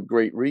Day for a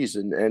great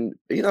reason. And,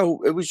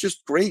 it was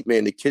just great,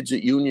 man. The kids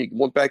at Union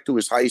went back to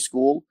his high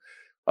school.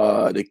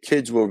 The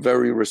kids were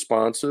very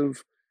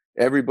responsive.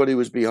 Everybody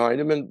was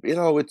behind him. And,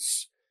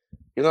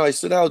 I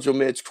said, Aljo,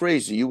 man, it's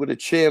crazy. You were the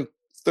champ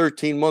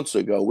 13 months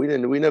ago. We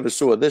never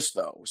saw this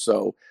though.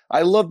 So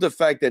I love the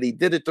fact that he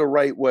did it the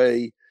right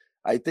way.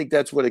 I think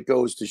that's what it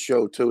goes to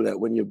show too, that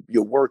when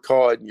you work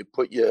hard and you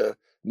put your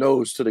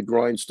nose to the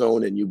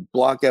grindstone and you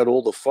block out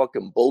all the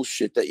fucking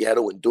bullshit that you had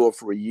to endure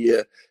for a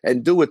year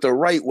and do it the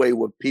right way,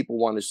 what people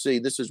want to see,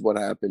 this is what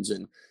happens.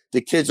 And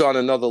the kid's on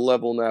another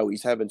level now.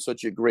 He's having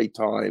such a great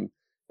time.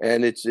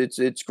 And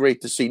it's great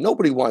to see.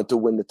 Nobody wanted to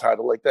win the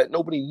title like that.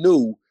 Nobody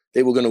knew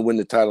they were going to win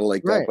the title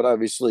like that. But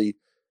obviously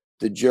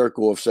the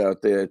jerk-offs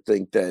out there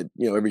think that,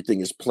 everything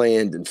is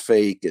planned and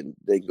fake and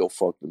they can go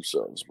fuck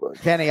themselves.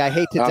 But Kenny, I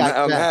hate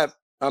to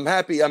I'm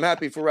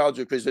happy for Aljo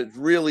because it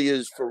really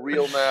is for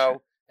real now.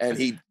 And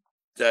he,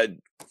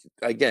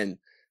 again,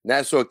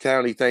 Nassau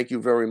County, thank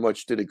you very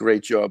much. Did a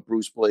great job.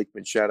 Bruce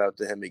Blakeman, shout out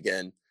to him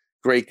again.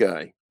 Great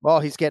guy. Well,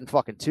 he's getting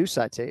fucking 2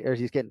 citations, or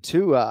he's getting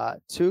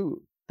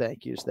two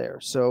thank yous there.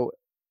 So,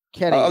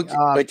 Kenny,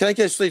 can I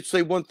just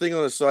say one thing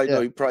on the side? No,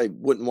 he probably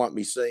wouldn't want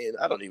me saying.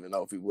 I don't even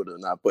know if he would or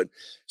not. But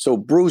so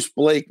Bruce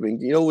Blakeman,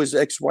 who his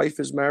ex-wife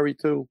is married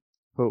to?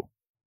 Who?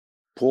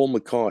 Paul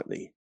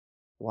McCartney.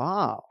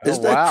 Wow.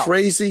 Isn't that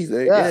crazy?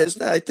 Yeah,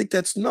 I think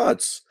that's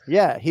nuts.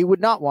 Yeah, he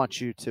would not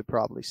want you to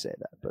probably say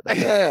that. But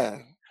yeah.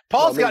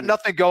 Paul's got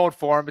nothing going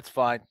for him. It's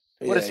fine.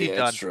 What has he done?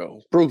 That's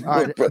true.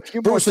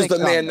 Bruce is the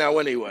man now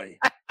anyway.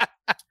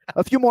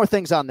 A few more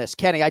things on this.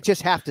 Kenny, I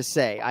just have to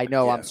say, I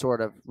know I'm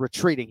sort of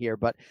retreating here,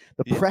 but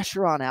the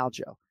pressure on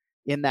Aljo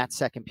in that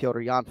second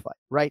Petr Yan fight,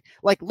 right?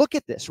 Look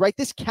at this, right?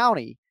 This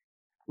county,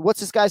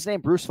 what's this guy's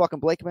name? Bruce fucking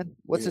Blakeman?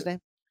 What's his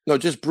name? No,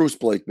 just Bruce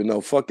Blakeman. No,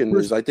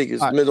 I think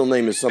his middle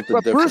name is something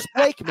different. Bruce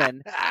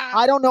Blakeman,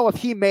 I don't know if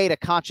he made a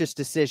conscious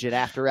decision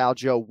after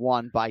Aljo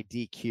won by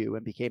DQ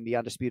and became the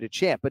undisputed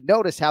champ, but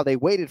notice how they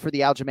waited for the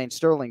Aljamain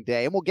Sterling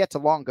Day, and we'll get to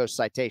Longo's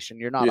citation.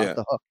 You're not off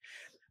the hook.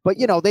 But,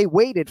 they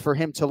waited for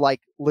him to,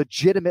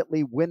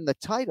 legitimately win the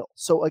title.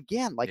 So,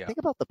 again, think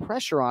about the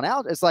pressure on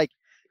Aljo. It's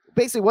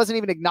basically wasn't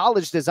even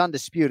acknowledged as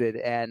undisputed.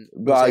 And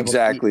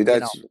exactly.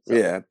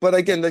 But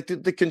again,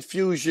 the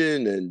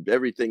confusion and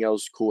everything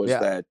else caused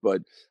that.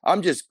 But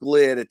I'm just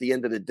glad at the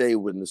end of the day,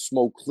 when the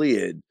smoke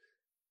cleared,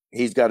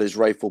 he's got his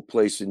rightful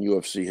place in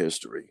UFC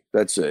history.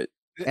 That's it.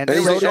 And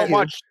there was so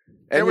much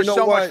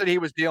that he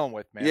was dealing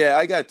with, man. Yeah,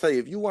 I got to tell you,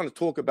 if you want to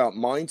talk about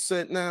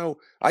mindset now,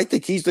 I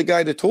think he's the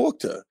guy to talk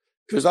to.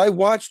 Because I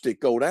watched it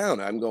go down.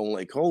 I'm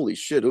going holy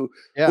shit, who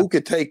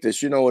could take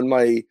this? In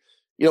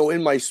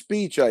my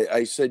speech,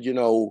 I said,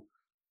 well,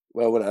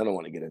 I don't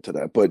want to get into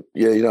that, but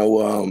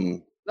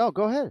no,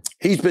 go ahead.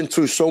 He's been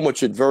through so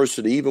much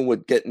adversity, even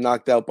with getting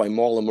knocked out by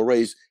Marlon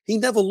Moraes. He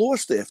never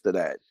lost after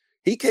that.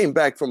 He came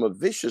back from a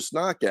vicious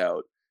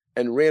knockout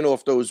and ran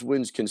off those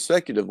wins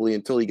consecutively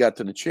until he got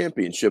to the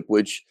championship,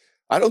 which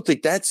I don't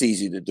think that's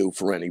easy to do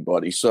for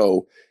anybody.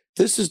 So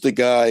this is the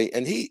guy,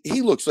 and he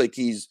looks like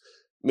he's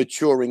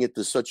maturing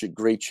into such a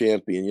great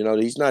champion.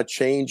 He's not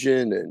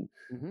changing. And,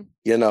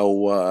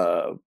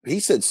 he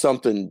said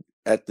something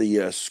at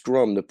the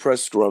scrum, the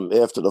press scrum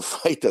after the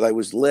fight, that I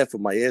was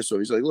laughing my ass off.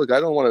 He's like, "Look, I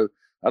don't want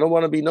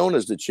to be known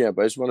as the champ.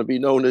 I just want to be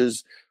known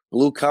as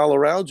Blue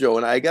Collar Aljo."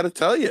 And I got to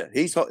tell you,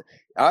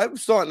 I'm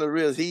starting to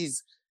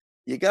realize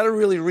you got to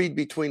really read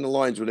between the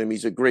lines with him.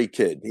 He's a great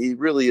kid. He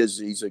really is.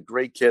 He's a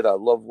great kid. I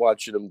love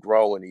watching him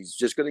grow, and he's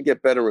just going to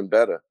get better and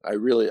better. I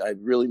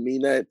really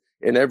mean that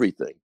in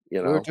everything.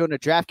 You know, we were doing a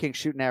DraftKings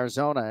shoot in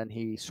Arizona, and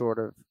he sort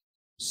of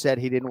said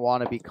he didn't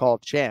want to be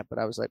called champ, but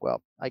I was like,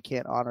 well, I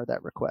can't honor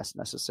that request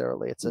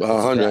necessarily. It's a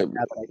bad habit,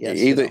 I guess,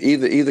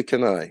 either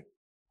can I.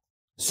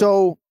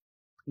 So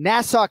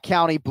Nassau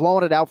County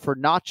blowing it out for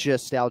not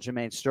just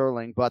Aljamain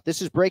Sterling, but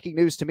this is breaking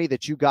news to me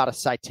that you got a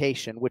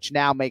citation, which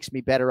now makes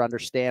me better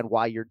understand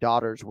why your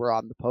daughters were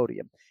on the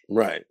podium.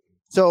 Right.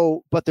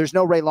 So, but there's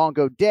no Ray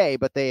Longo Day,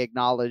 but they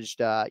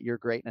acknowledged your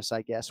greatness,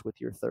 I guess,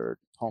 with your third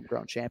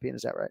homegrown champion.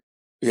 Is that right?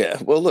 Yeah.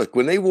 Well, look,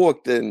 when they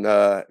walked in,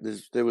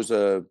 there was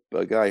a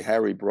guy,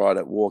 Harry Broad,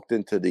 that walked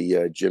into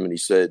the gym, and he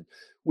said,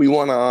 "We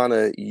want to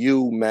honor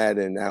you, Matt,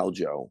 and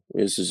Aljo.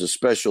 This is a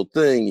special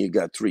thing. You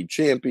got 3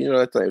 champions,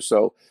 that thing."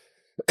 So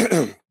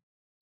I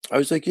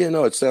was like, "Yeah,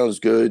 no, it sounds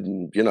good."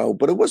 And,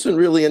 but it wasn't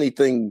really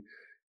anything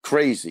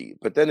crazy.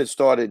 But then it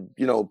started,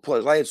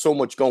 plus I had so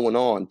much going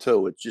on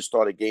too. It just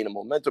started gaining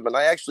momentum. And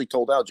I actually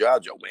told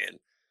Aljo, man,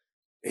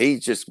 he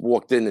just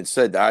walked in and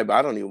said, I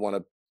don't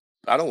want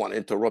to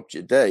interrupt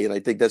your day. And I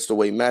think that's the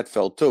way Matt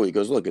felt too. He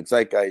goes, "Look, it's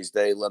that guy's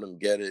day. Let him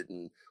get it.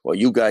 Or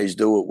you guys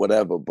do it,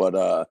 whatever. But,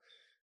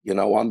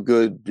 I'm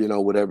good,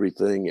 with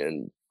everything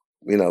and,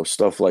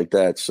 stuff like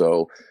that."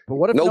 So, but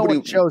what if no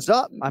one shows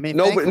up? I mean,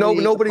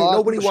 nobody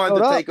wanted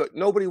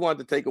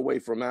to take away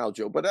from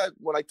Aljo. But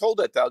when I told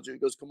that to Aljo, he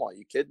goes, "Come on,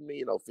 you kidding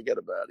me? Forget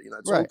about it.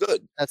 It's all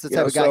good." That's the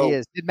type of guy he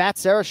is. Did Matt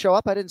Serra show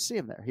up? I didn't see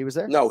him there. He was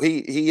there? No,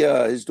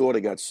 his daughter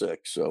got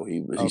sick, so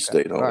he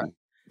stayed home. Right.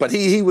 But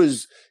he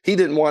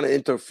didn't want to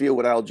interfere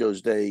with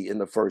Aljo's day in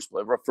the first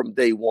place from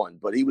day one.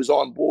 But he was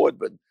on board.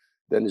 But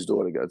then his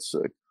daughter got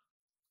sick.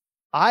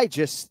 I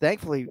just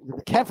thankfully,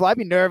 I'd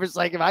be nervous.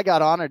 Like if I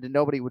got honored and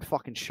nobody would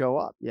fucking show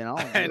up,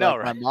 I know,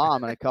 right? My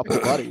mom and a couple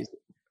of buddies.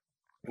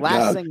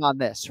 Last thing on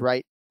this,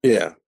 right?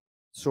 Yeah.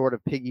 Sort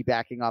of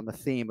piggybacking on the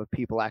theme of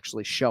people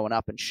actually showing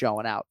up and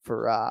showing out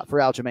for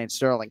Aljamain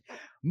Sterling.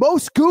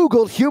 Most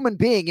Googled human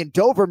being in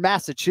Dover,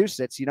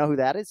 Massachusetts. You know who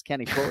that is?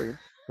 Kenny Florian,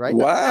 right?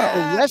 Wow.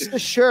 And rest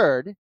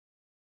assured,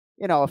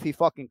 if he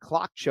fucking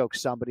clock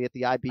chokes somebody at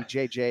the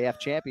IBJJF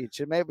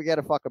championship, maybe we get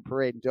a fucking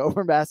parade in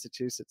Dover,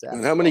 Massachusetts.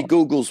 And how many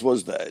Googles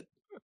was that?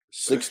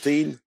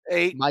 16?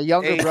 8. My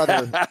younger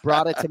brother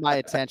brought it to my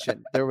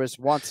attention. There was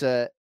once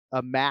a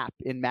map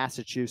in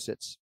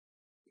Massachusetts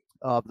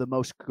of the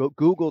most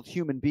Googled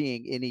human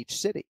being in each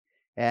city.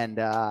 And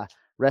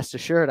rest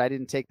assured, I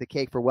didn't take the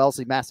cake for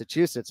Wellesley,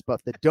 Massachusetts,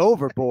 but the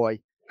Dover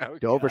boy,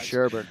 Dover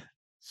Sherburne.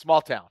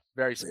 Small town,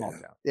 very small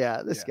town.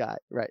 Yeah, this guy,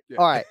 right. Yeah.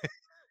 All right.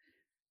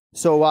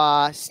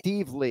 So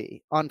Steve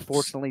Lee,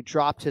 unfortunately,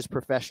 dropped his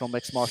professional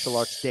mixed martial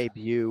arts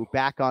debut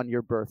back on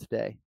your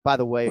birthday. By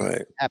the way,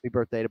 Happy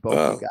birthday to both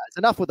of you guys.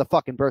 Enough with the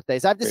fucking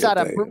birthdays. I've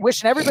decided I'm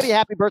wishing everybody a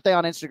happy birthday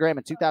on Instagram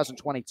in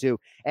 2022,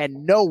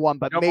 and no one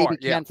but maybe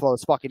Ken Flo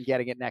is fucking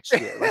getting it next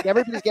year. Like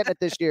everybody's getting it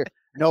this year.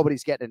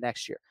 Nobody's getting it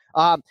next year.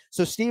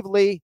 So Steve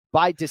Lee,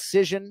 by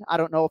decision, I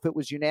don't know if it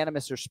was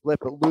unanimous or split,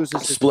 but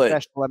loses his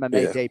professional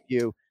MMA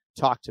debut.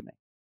 Talk to me.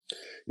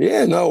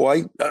 Yeah, no,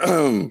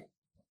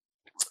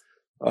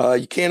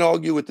 you can't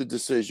argue with the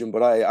decision,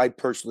 but I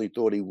personally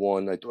thought he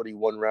won. I thought he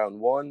won round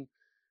 1,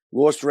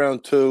 lost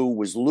round 2,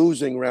 was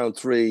losing round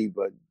 3,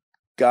 but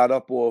got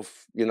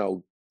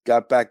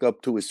back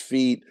up to his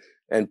feet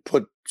and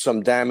put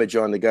some damage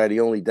on the guy. The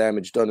only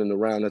damage done in the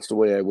round. That's the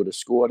way I would have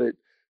scored it.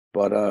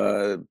 But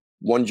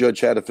one judge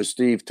had it for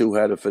Steve, 2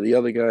 had it for the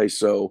other guy.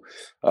 So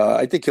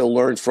I think he'll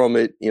learn from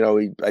it.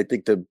 I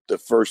think the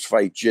first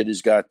fight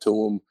jitters got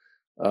to him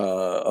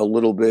a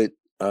little bit.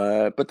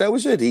 But that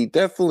was it. He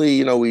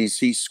definitely,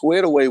 he's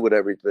squared away with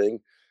everything.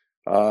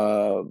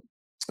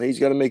 He's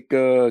got to make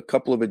a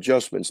couple of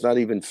adjustments, not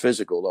even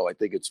physical, though. I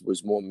think it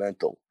was more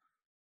mental.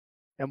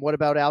 And what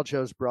about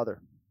Aljo's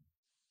brother?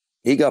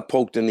 He got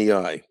poked in the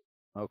eye.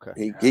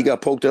 Okay. He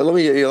got poked. Let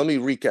me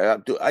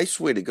recap. I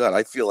swear to God,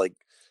 I feel like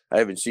I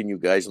haven't seen you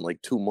guys in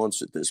like 2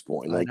 months at this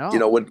point. Like,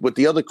 with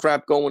the other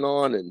crap going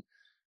on, and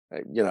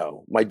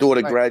my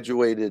daughter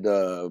graduated,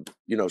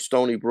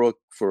 Stony Brook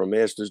for a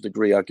master's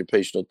degree,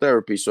 occupational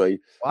therapy. So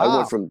I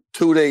went from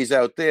 2 days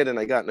out there, then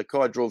I got in the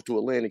car, drove to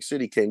Atlantic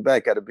City, came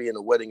back, had to be in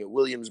a wedding at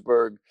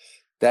Williamsburg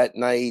that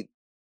night.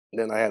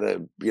 Then I had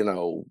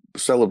to,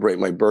 celebrate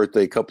my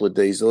birthday a couple of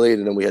days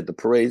later. Then we had the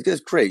parade.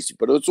 It's crazy,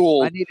 but it's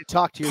all. I need to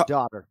talk to your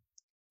daughter.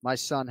 My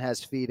son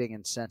has feeding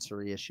and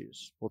sensory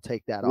issues. We'll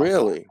take that offline.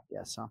 Really?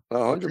 Yes, huh?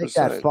 100%. Take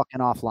that fucking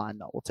offline,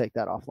 though. We'll take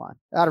that offline.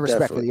 Out of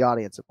respect for the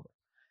audience, of course.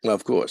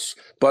 Of course.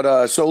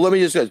 But so let me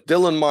just say,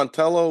 Dylan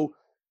Montello,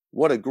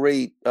 what a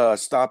great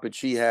stoppage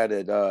he had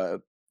at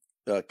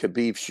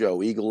Khabib's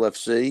show, Eagle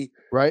FC.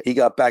 Right. He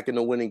got back in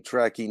the winning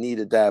track. He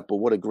needed that, but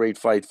what a great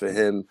fight for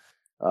him.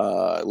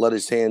 Let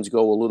his hands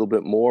go a little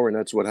bit more, and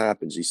that's what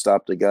happens. He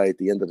stopped the guy at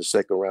the end of the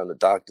second round. The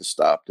doctor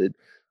stopped it.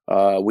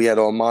 We had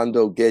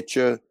Armando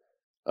Getcha.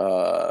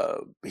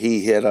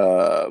 He had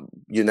a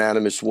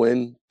unanimous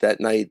win that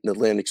night in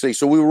Atlantic City.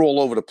 So we were all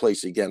over the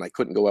place again. I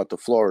couldn't go out to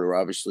Florida,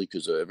 obviously,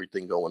 because of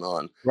everything going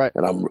on. Right.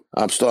 And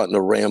I'm starting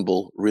to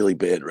ramble really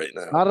bad right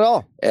now. Not at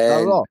all. And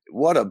Not at all.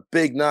 what a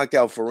big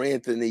knockout for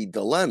Anthony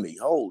Delemy.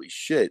 Holy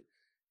shit.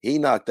 He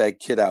knocked that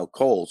kid out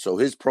cold. So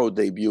his pro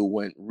debut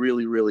went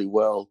really, really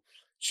well.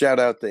 Shout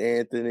out to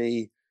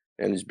Anthony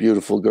and his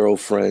beautiful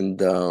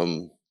girlfriend,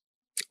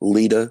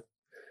 Lita.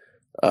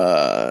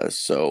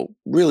 So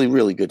really,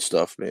 really good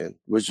stuff, man. It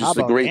was just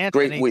a great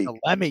week.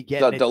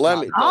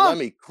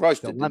 Delemy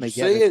crushed it. Did you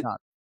see it?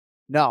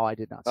 No, I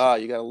did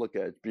not. You got to look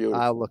at it. It's beautiful.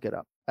 I'll look it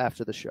up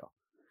after the show.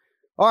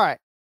 All right.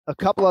 A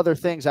couple other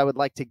things I would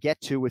like to get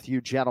to with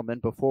you gentlemen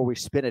before we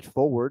spin it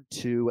forward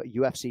to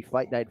UFC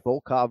Fight Night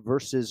Volkov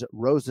versus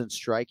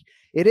Rozenstruik.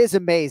 It is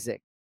amazing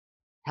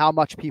how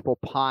much people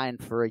pine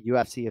for a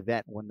UFC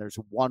event when there's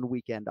one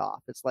weekend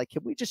off. It's like,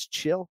 can we just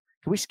chill?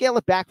 Can we scale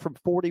it back from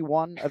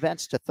 41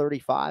 events to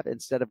 35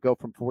 instead of go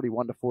from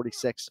 41 to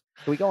 46?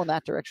 Can we go in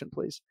that direction,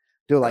 please?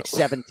 Do like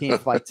 17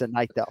 fights a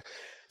night, though.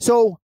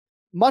 So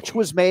much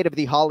was made of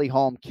the Holly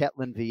Holm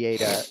Ketlin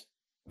Vieira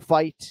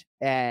fight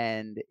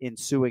and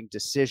ensuing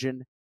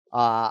decision.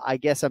 I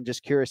guess I'm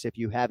just curious if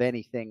you have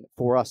anything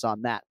for us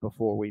on that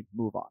before we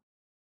move on.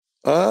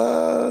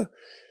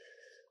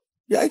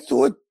 Yeah, I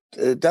thought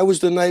that was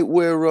the night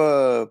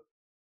where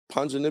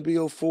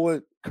Ponzinibbio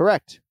fought.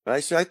 Correct. I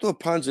thought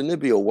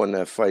Ponzinibbio won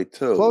that fight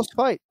too. Close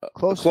fight.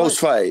 Close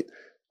fight.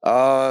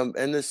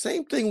 And the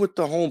same thing with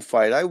the Holm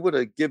fight. I would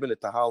have given it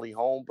to Holly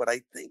Holm, but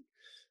I think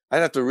I'd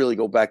have to really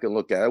go back and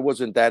look at it. I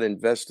wasn't that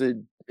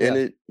invested in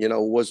it. You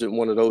know, it wasn't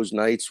one of those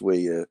nights where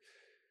you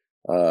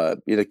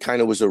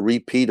kind of was a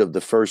repeat of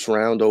the first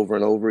round over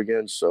and over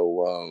again.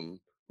 So,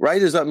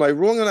 right? Am I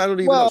wrong? I don't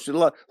even know.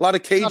 A lot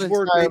of cage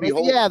work. Maybe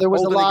there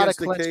was a lot of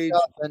clinch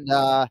stuff.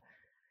 And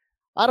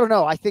I don't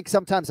know. I think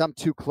sometimes I'm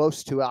too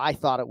close to it. I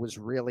thought it was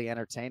really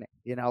entertaining,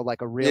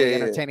 like a really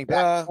entertaining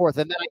back and forth.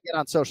 And then I get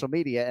on social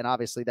media, and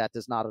obviously that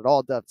does not at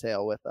all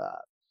dovetail with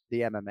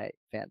the MMA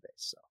fan base.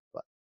 So,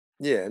 but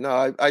yeah,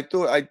 no, I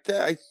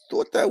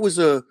thought that was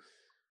a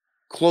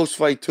close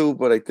fight too.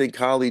 But I think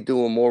Holly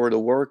doing more of the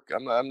work.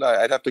 I'm not.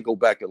 I'd have to go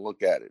back and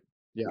look at it.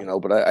 Yeah.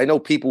 But I know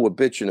people were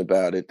bitching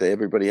about it.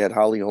 Everybody had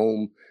Holly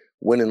Holm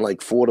winning like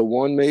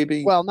 4-1,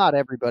 maybe. Well, not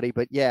everybody,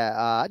 but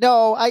yeah.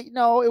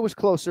 No, it was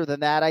closer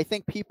than that. I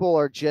think people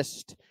are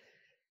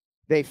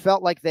they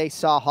felt like they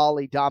saw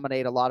Holly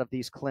dominate a lot of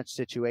these clinch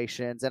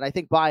situations. And I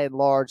think by and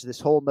large, this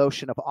whole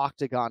notion of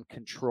octagon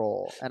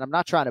control, and I'm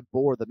not trying to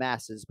bore the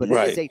masses, but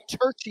it is a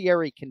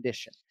tertiary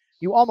condition.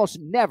 You almost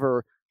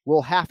never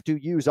will have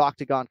to use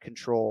octagon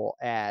control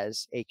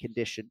as a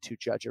condition to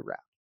judge a round.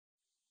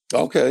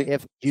 Okay.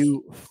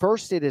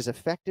 It is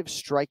effective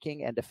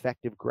striking and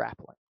effective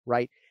grappling,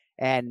 right?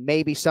 And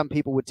maybe some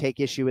people would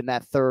take issue in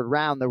that third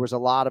round. There was a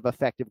lot of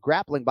effective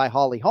grappling by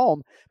Holly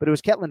Holm, but it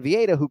was Ketlin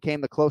Vieira who came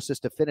the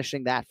closest to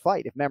finishing that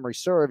fight. If memory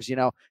serves,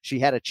 she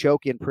had a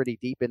choke in pretty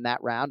deep in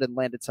that round and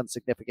landed some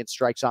significant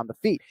strikes on the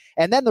feet.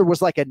 And then there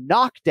was like a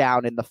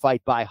knockdown in the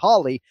fight by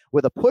Holly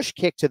with a push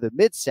kick to the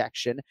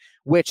midsection,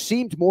 which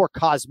seemed more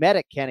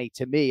cosmetic, Kenny,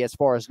 to me, as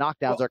far as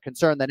knockdowns are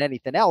concerned than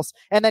anything else.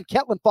 And then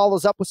Ketlin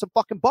follows up with some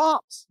fucking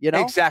bombs,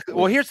 Exactly.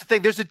 Well, here's the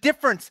thing. There's a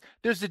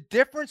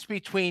difference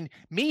between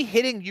me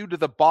hitting you to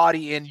the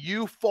body and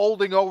you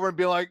folding over and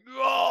being like,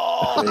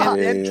 oh,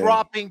 and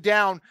dropping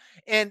down,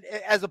 and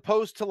as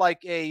opposed to like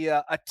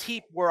a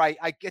teep where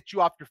I get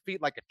you off your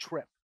feet like a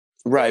trip.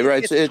 Right.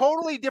 It's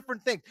totally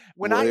different thing.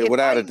 When I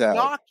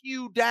knock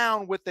you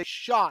down with a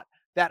shot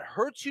that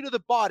hurts you to the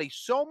body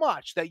so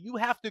much that you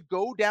have to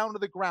go down to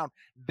the ground,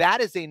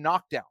 that is a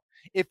knockdown.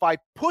 If I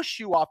push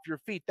you off your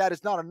feet, that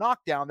is not a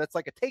knockdown. That's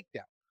like a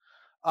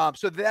takedown.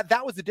 So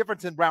that was the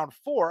difference in round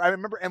 4. I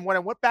remember, and when I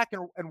went back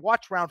and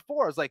watched round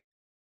 4, I was like,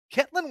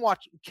 Ketlin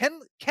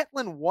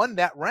won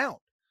that round.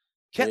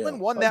 Ketlin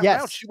won that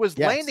round. She was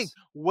landing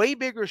way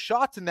bigger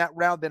shots in that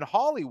round than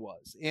Holly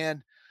was.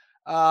 And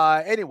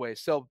anyway,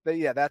 so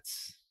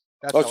that's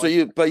so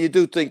you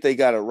do think they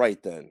got it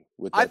right then?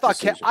 I thought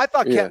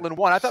Ketlin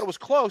won. I thought it was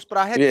close, but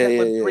I had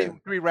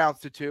Ketlin 3 rounds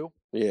to 2.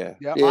 Yeah.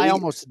 I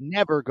almost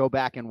never go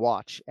back and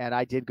watch, and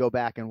I did go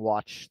back and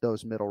watch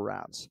those middle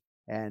rounds,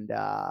 and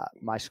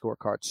my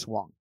scorecard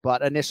swung.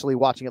 But initially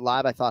watching it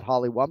live, I thought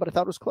Holly won, but I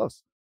thought it was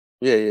close.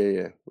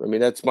 Yeah. I mean,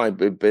 that's my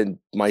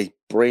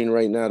brain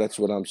right now. That's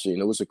what I'm seeing.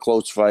 It was a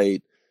close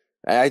fight.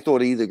 I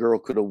thought either girl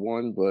could have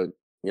won, but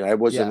I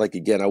wasn't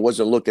I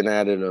wasn't looking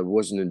at it. I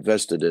wasn't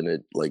invested in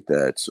it like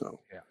that. So,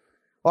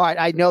 All right.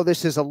 I know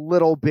this is a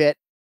little bit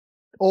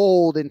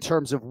old in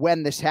terms of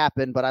when this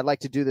happened, but I'd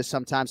like to do this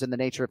sometimes in the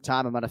nature of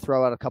time. I'm going to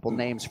throw out a couple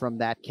names from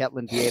that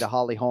Ketlin Vieira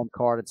Holly Holm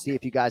card and see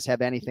if you guys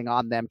have anything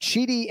on them.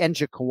 Chidi and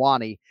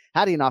Njokuani.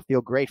 How do you not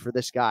feel great for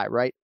this guy,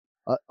 right?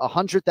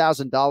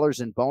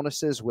 $100,000 in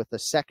bonuses with a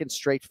second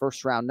straight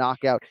first-round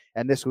knockout,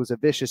 and this was a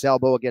vicious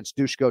elbow against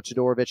Duško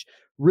Todorovic.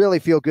 Really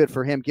feel good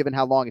for him, given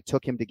how long it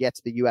took him to get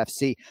to the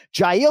UFC.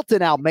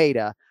 Jailton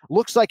Almeida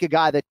looks like a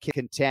guy that can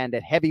contend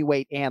at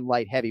heavyweight and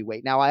light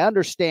heavyweight. Now, I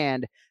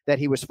understand that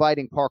he was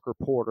fighting Parker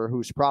Porter,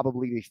 who's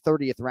probably the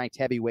 30th ranked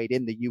heavyweight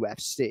in the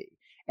UFC.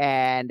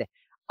 And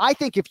I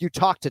think if you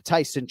talk to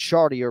Tyson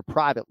Chartier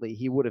privately,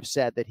 he would have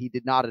said that he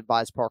did not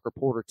advise Parker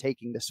Porter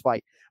taking this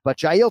fight. But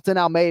Jailton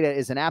Almeida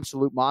is an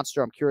absolute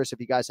monster. I'm curious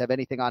if you guys have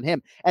anything on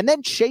him. And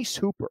then Chase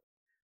Hooper,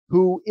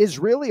 who is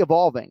really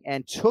evolving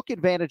and took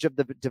advantage of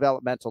the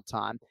developmental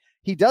time.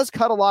 He does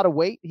cut a lot of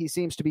weight. He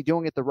seems to be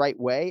doing it the right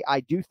way.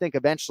 I do think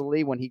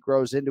eventually when he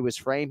grows into his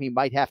frame, he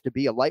might have to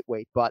be a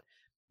lightweight, but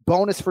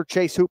bonus for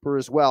Chase Hooper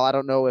as well. I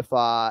don't know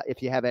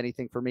if you have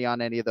anything for me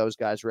on any of those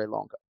guys, Ray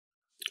Longo.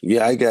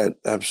 Yeah, I got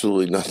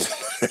absolutely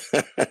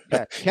nothing.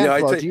 Yeah,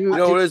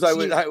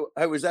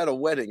 I was at a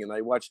wedding and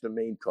I watched the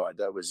main card.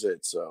 That was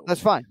it. So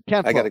that's fine.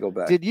 Ken I got to go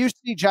back. Did you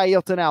see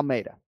Jailton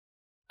Almeida?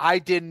 I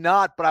did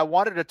not, but I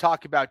wanted to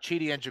talk about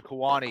Chidi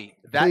Njokuani.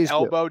 That Please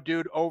elbow,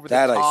 dude, over the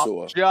that top, I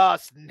saw.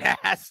 just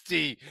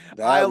nasty.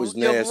 That was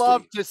nasty. You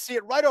love to see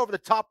it right over the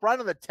top, right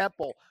on the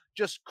temple,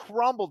 just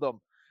crumbled him.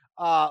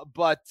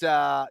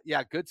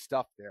 Yeah, good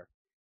stuff there.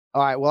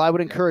 All right. Well, I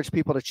would encourage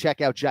people to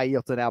check out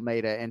Jailton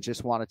Almeida and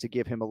just wanted to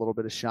give him a little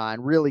bit of shine.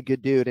 Really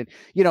good dude. And,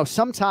 you know,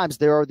 sometimes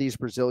there are these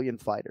Brazilian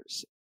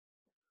fighters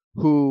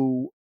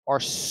who are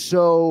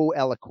so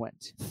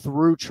eloquent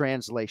through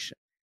translation.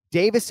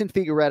 Davison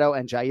Figueiredo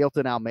and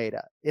Jailton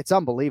Almeida. It's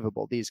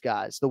unbelievable, these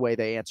guys, the way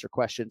they answer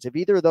questions. If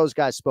either of those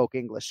guys spoke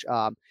English,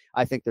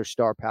 I think their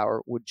star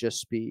power would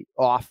just be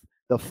off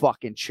the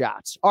fucking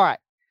shots. All right.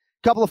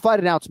 Couple of fight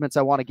announcements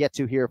I want to get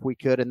to here if we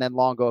could, and then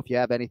Longo, if you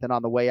have anything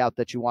on the way out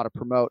that you want to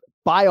promote,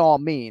 by all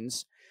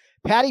means.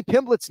 Paddy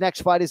Pimblett's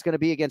next fight is going to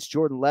be against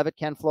Jordan Levitt,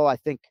 Ken Flo. I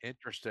think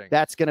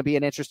that's going to be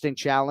an interesting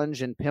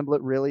challenge, and Pimblett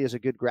really is a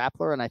good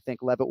grappler, and I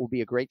think Levitt will be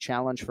a great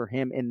challenge for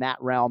him in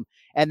that realm.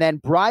 And then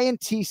Brian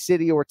T.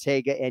 City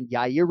Ortega and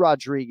Yair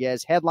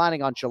Rodriguez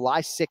headlining on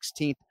July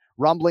 16th.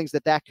 Rumblings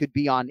that could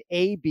be on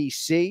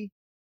ABC.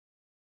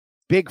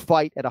 Big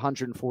fight at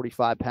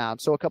 145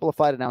 pounds. So a couple of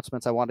fight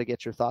announcements I wanted to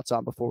get your thoughts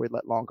on before we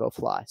let Longo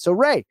fly. So,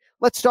 Ray,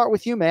 let's start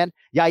with you, man.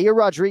 Yair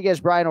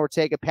Rodriguez, Brian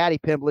Ortega, Paddy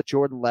Pimblett,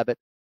 Jordan Levitt.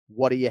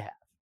 What do you have?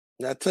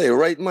 I'll tell you,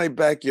 right in my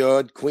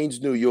backyard,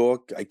 Queens, New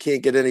York. I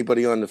can't get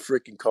anybody on the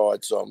freaking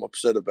card, so I'm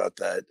upset about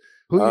that.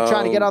 Who are you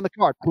trying to get on the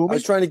card? Pumi? I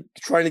was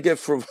trying to get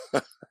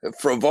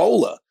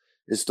Frivola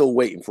is still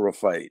waiting for a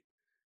fight.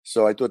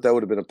 So I thought that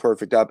would have been a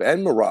perfect op.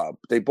 And Merab,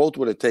 they both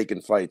would have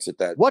taken fights at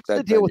that. What's that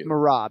the deal venue. with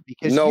Merab?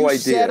 Because no you idea.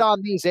 said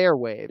on these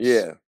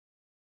airwaves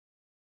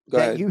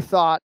that you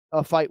thought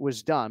a fight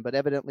was done, but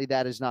evidently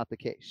that is not the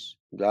case.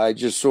 I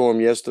just saw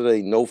him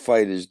yesterday. No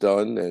fight is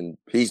done, and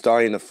he's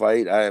dying to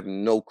fight. I have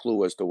no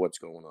clue as to what's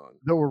going on.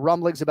 There were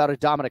rumblings about a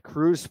Dominic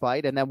Cruz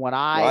fight, and then when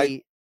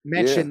I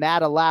mentioned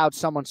that aloud,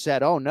 someone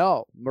said, oh,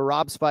 no,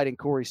 Merab's fighting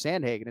Corey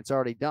Sandhagen. It's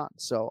already done.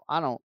 So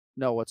I don't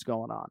know what's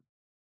going on.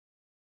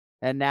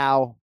 And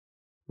now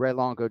Ray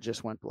Longo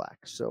just went black.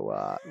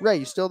 So, Ray,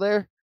 you still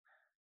there?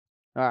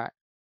 All right.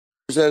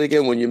 Was that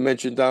again when you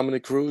mentioned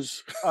Dominic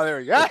Cruz? Oh, there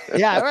you go.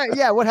 Yeah, right.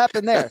 Yeah, what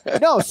happened there?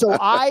 No, so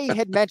I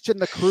had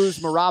mentioned the Cruz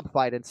Merab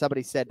fight, and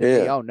somebody said to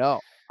me, oh, no,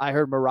 I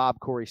heard Merab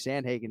Corey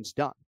Sandhagen's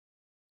done.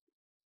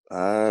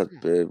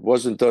 It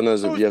wasn't done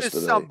as of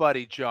yesterday.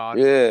 Somebody, John.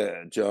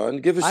 Yeah, John.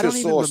 Give us your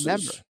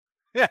sources.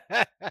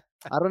 I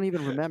don't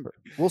even remember.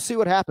 We'll see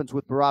what happens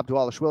with Merab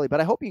Dvalishvili,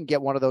 but I hope you can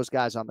get one of those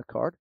guys on the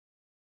card.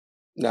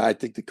 No, I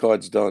think the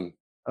card's done.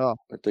 Oh,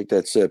 I think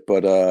that's it.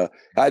 But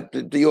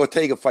the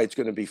Ortega fight's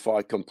going to be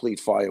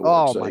complete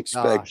fireworks. Oh my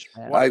gosh,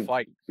 man. What a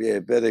fight. Yeah,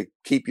 better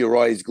keep your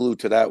eyes glued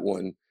to that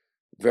one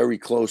very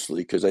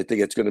closely because I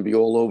think it's going to be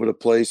all over the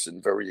place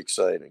and very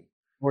exciting.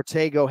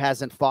 Ortega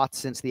hasn't fought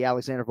since the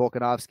Alexander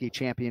Volkanovski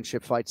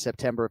championship fight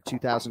September of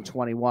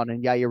 2021,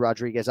 and Yair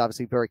Rodriguez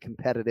obviously very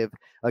competitive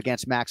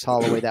against Max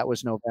Holloway. That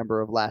was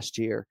November of last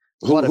year.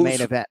 What a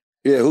main event.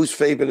 Yeah, who's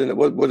favored in it?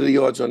 What are the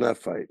odds on that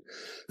fight?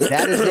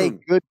 That is a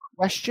good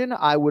question.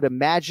 I would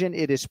imagine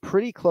it is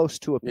pretty close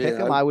to a pick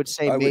 'em. I would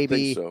say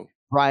maybe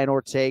Brian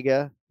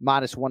Ortega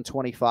minus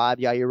 125,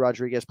 Yair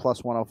Rodriguez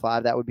plus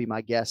 105. That would be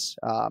my guess.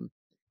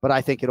 But I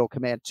think it'll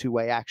command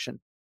two-way action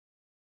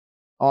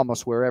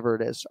almost wherever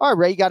it is. All right,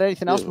 Ray, you got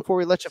anything else before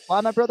we let you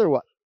fly, my brother, or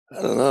what?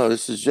 I don't know.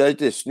 I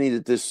just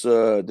needed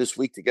this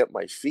week to get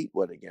my feet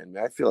wet again.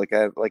 I feel like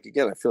I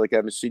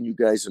haven't seen you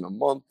guys in a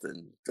month,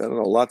 and I don't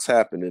know. Lots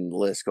happened in the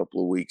last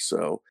couple of weeks,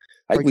 so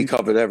I think we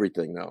covered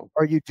everything now.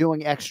 Are you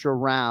doing extra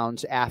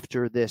rounds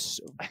after this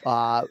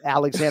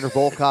Alexander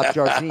Volkov,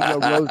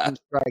 Jairzinho,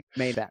 Rozenstruik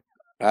main event?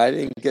 I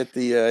didn't get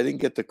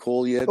the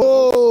call yet.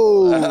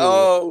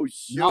 Oh,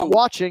 shoot. Not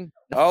watching.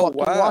 Oh,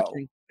 wow.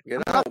 Watching.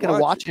 I'm not going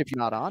to watch it if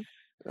you're not on.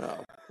 Oh,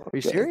 okay. Are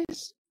you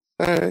serious?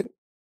 All right.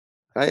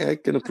 I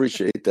can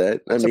appreciate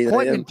that. It's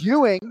appointment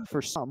viewing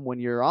for some when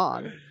you're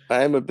on.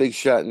 I am a big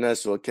shot in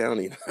Nassau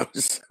County now.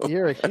 So.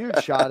 You're a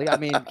huge shot. I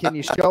mean, can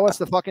you show us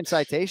the fucking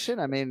citation?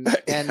 I mean,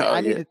 and I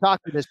need to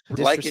talk to this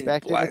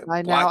disrespecting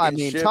guy now. I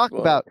mean, talk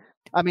about.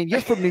 I mean,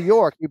 you're from New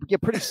York. You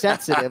get pretty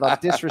sensitive. I'm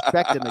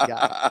disrespecting the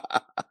guy.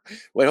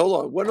 Wait,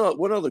 hold on.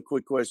 One other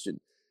quick question.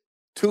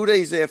 2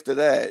 days after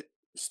that,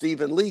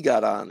 Stephen Lee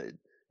got honored.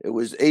 It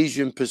was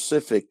Asian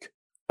Pacific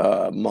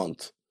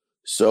month.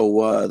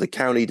 So the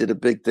county did a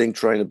big thing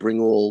trying to bring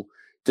all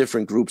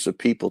different groups of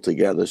people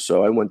together.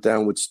 So I went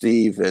down with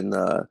Steve and,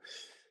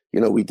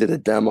 we did a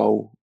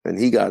demo and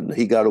he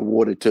got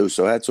awarded too.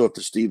 So hats off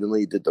to Stephen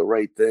Lee, did the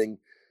right thing.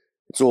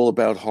 It's all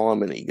about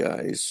harmony,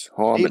 guys.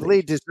 Harmony. Steve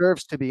Lee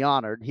deserves to be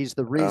honored. He's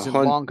the reason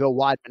Longo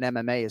Weidman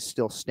MMA is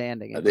still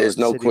standing. There's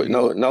no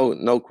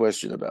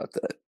question about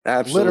that.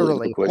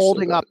 Absolutely, literally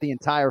holding up the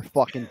entire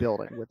fucking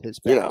building with his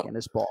back and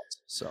his balls.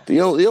 So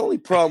the only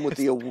problem with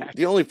the award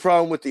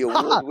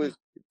was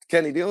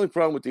Kenny. The only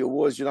problem with the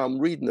awards, I'm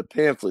reading the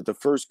pamphlet. The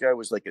first guy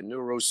was like a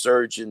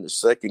neurosurgeon. The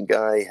second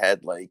guy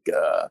had like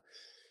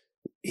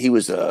he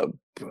was a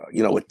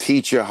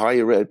teacher,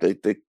 higher ed,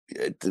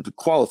 the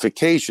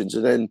qualifications,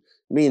 and then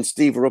me and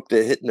Steve were up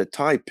there hitting the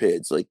Tide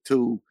pads like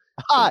two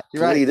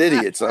complete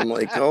idiots. I'm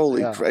like,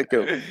 holy crap.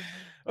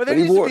 Well, there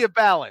needs to be a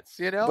balance,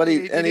 But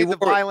he the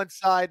violent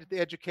side, the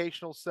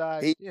educational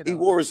side. He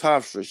wore his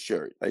Hofstra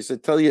shirt. I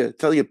said, tell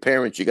your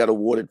parents you got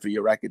awarded for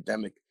your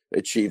academic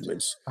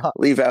achievements.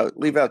 Leave out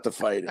the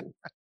fighting.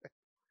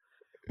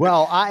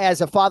 Well,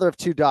 as a father of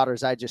two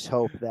daughters, I just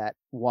hope that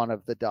one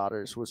of the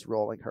daughters was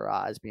rolling her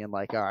eyes, being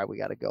like, all right, we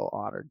got to go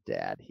honor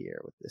dad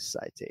here with this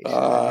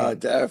citation.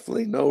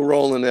 Definitely. No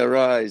rolling their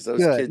eyes. Those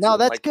good. Kids no,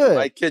 that's good.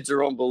 My kids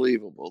are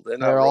unbelievable.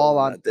 They're all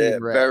on. They're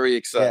very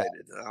excited.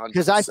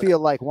 Because I feel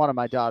like one of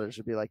my daughters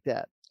would be like,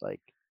 Dad,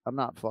 like, I'm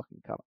not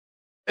fucking coming.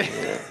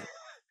 Yeah.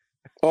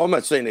 Oh, I'm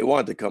not saying they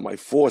wanted to come. I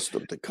forced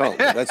them to come.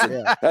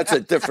 That's a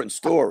different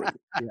story.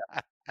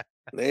 Yeah.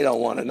 They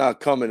don't want to not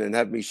come in and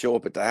have me show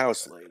up at the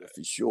house later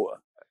for sure.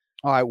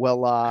 All right.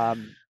 Well,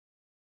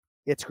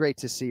 it's great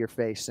to see your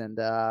face. And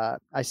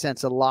I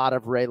sense a lot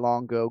of Ray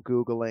Longo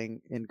Googling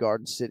in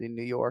Garden City,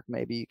 New York.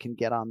 Maybe you can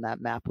get on that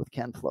map with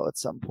Ken Flo at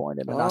some point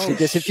in the not too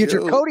distant future.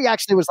 Cody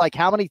actually was like,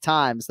 how many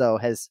times, though,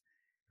 has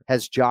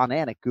John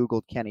Anik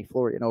Googled Kenny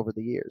Florian over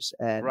the years?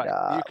 And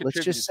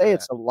let's just say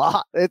it's a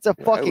lot. It's a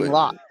fucking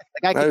lot.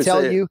 Like I can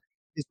tell you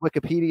his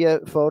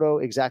Wikipedia photo,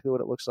 exactly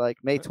what it looks like.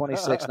 May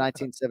 26,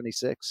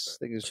 1976. I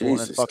think he was born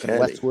in fucking Kenny.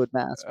 Westwood,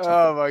 Mass.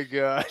 Oh, my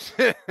gosh.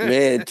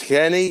 Man,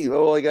 Kenny,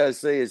 all I got to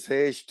say is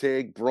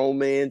hashtag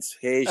bromance,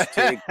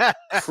 hashtag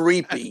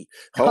creepy.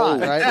 Oh,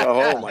 my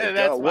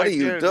God. What are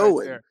you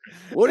doing? Right,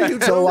 what are you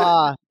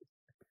doing?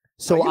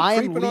 So I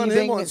am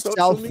leaving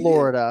South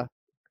Florida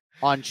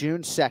on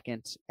June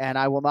 2nd, and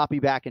I will not be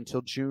back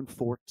until June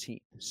 14th.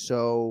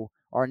 So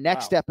our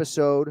next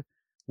episode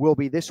will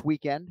be this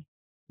weekend.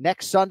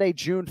 Next Sunday,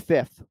 June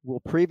 5th, we'll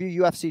preview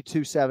UFC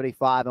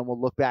 275, and we'll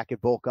look back at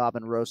Volkov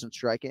and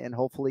Rozenstruik, and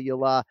hopefully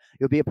you'll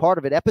be a part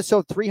of it.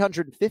 Episode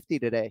 350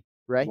 today,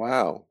 right?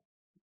 Wow.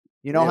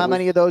 You know how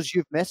many of those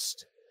you've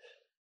missed?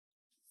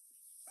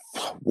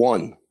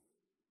 1,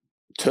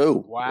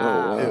 2.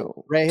 Wow.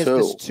 Oh, Ray has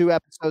missed 2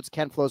 episodes.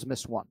 Ken Flo's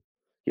missed 1.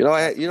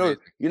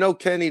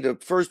 Kenny, the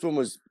first one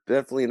was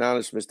definitely an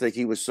honest mistake.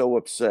 He was so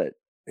upset.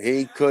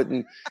 He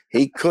couldn't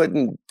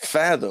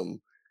fathom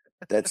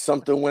that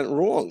something went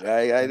wrong.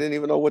 I didn't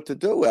even know what to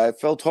do. I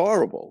felt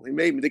horrible.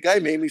 The guy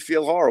made me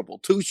feel horrible.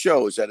 2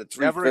 shows at a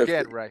 350. Never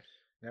again, Ray.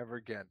 Never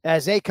again.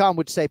 As Akon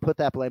would say, put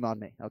that blame on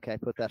me. Okay,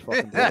 put that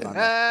fucking blame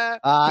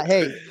on me.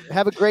 Hey,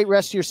 have a great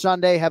rest of your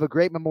Sunday. Have a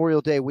great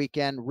Memorial Day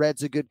weekend.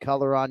 Red's a good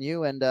color on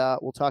you, and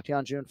we'll talk to you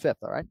on June 5th,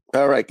 all right?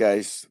 All right,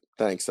 guys.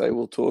 Thanks. I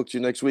will talk to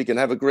you next week, and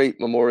have a great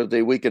Memorial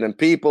Day weekend. And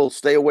people,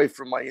 stay away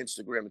from my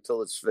Instagram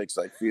until it's fixed.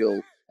 I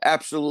feel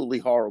absolutely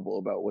horrible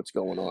about what's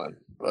going on,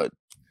 but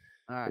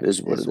it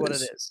is what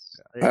it is.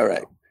 All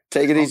right.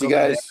 Take it easy,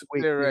 guys.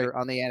 Here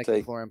on the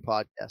Anik Florian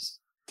podcast.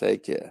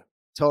 Take care.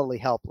 Totally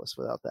helpless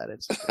without that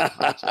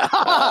Instagram.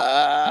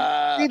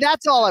 See,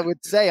 that's all I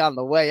would say on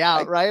the way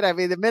out, right? I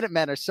mean, the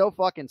Minutemen are so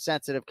fucking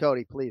sensitive.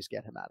 Cody, please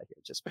get him out of here.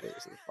 Just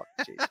please.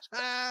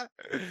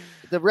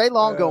 The Ray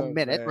Longo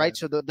Minute, right?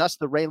 So that's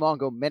the Ray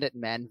Longo Minute,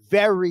 man.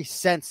 Very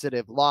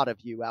sensitive lot of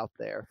you out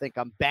there think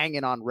I'm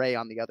banging on Ray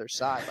on the other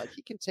side. Like,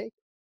 he can take it.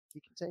 He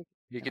can take it.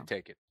 You can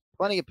take it.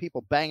 Plenty of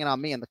people banging on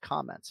me in the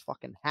comments.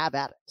 Fucking have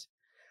at it.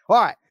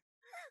 All right.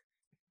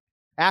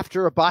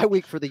 After a bye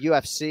week for the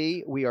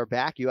UFC, we are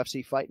back.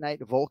 UFC Fight Night,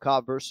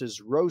 Volkov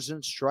versus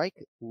Rozenstruik.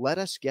 Let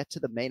us get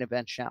to the main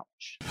event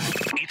challenge.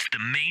 It's the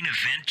main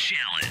event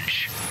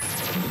challenge.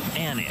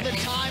 Anik. The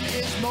time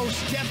is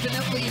most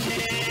definitely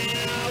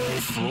now.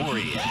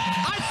 Florian.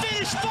 I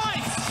finish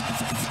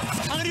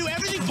fights. I'm going to do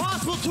everything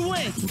possible to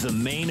win. The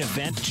main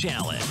event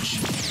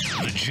challenge.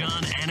 The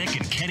John Anik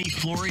and Kenny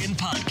Florian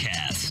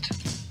podcast.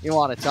 You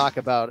want to talk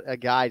about a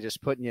guy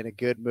just putting you in a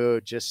good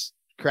mood, just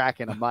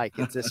cracking a mic.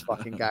 It's this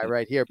fucking guy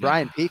right here,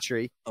 Brian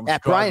Petrie,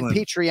 at Brian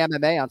Petrie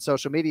MMA on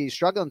social media. You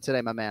struggling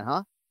today, my man,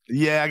 huh?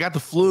 Yeah, I got the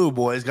flu,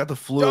 boys. Got the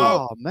flu.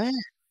 Oh man.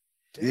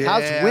 Yeah.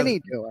 How's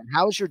Winnie doing?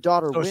 How's your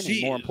daughter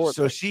Winnie? More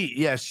importantly,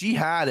 she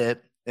had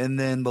it, and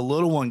then the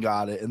little one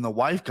got it, and the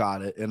wife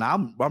got it, and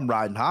I'm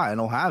riding high. I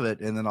don't have it,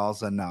 and then all of a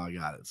sudden now I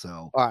got it.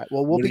 So all right,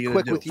 well, we'll be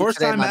quick with you. First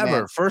today, time ever.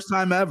 man. First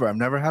time ever. I've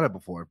never had it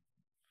before.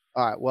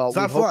 All right, well,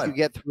 we hope you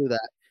get through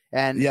that.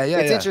 And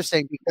it's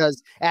interesting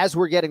because as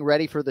we're getting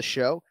ready for the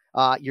show,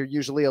 you're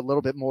usually a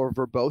little bit more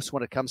verbose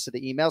when it comes to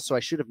the email. So I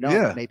should have known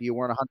that maybe you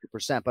weren't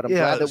 100%, but I'm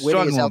glad that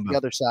Winnie is out the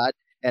other side,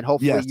 and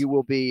hopefully you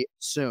will be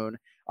soon.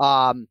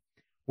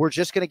 We're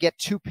just going to get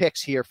 2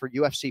 picks here for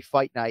UFC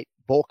Fight Night,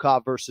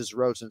 Volkov versus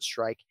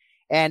Rozenstruik.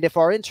 And if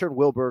our intern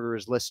Will Berger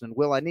is listening,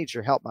 Will, I need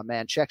your help, my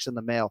man. Checks in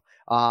the mail.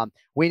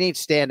 We need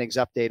standings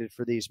updated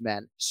for these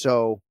men.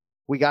 So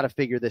we got to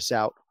figure this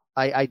out.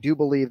 I do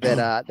believe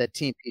that that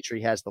Team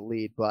Petrie has the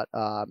lead, but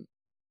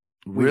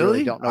we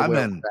really don't know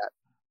where that.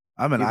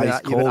 I'm an ice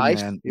cold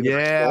man.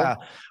 Yeah,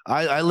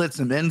 I lit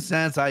some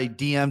incense. I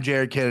DM'd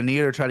Jared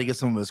Cannonier to try to get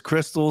some of his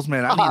crystals.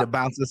 Man, I need to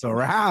bounce this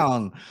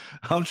around.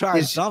 I'm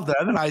trying something.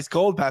 I've been ice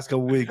cold past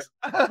couple weeks.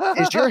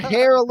 Is your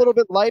hair a little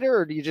bit lighter,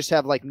 or do you just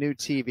have like new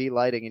TV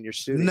lighting in your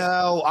studio?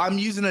 No, I'm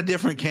using a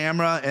different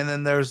camera, and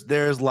then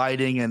there's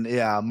lighting, and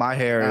my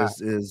hair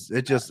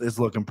is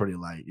looking pretty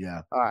light.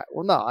 Yeah. All right.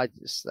 Well, no, I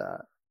just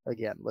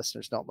again,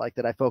 listeners don't like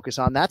that I focus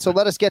on that. So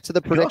let us get to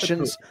the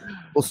predictions.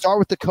 We'll start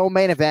with the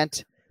co-main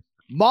event.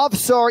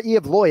 Movsar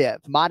Evloev,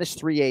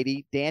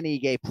 -380. Dan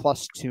Ige,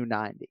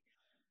 +290.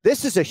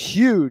 This is a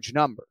huge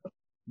number.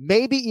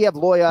 Maybe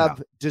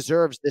Evloev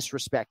deserves this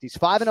respect. He's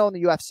 5-0 in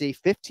the UFC,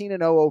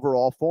 15-0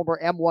 overall, former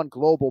M1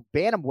 Global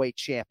Bantamweight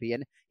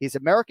champion. He's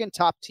American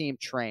top team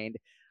trained.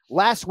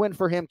 Last win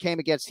for him came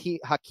against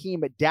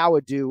Hakeem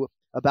Dawodu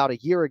about a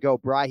year ago,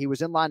 Bri. He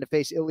was in line to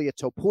face Ilia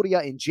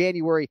Topuria in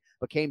January,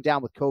 but came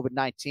down with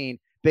COVID-19.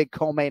 Big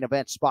co-main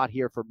event spot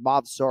here for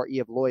Movsar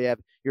Evloev.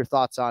 Your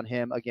thoughts on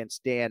him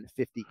against Dan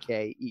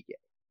 50K Ige?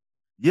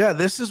 Yeah,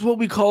 this is what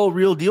we call a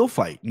real deal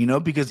fight,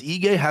 because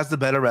Ige has the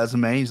better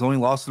resume. He's only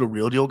lost to the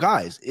real deal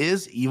guys.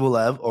 Is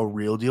Evloev a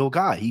real deal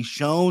guy? He's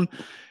shown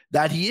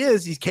that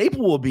he's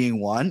capable of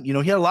being one. He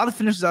had a lot of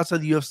finishes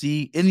outside the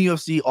UFC, in the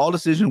UFC, all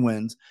decision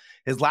wins.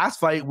 His last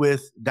fight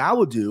with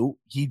Dawodu,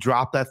 he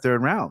dropped that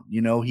 3rd round.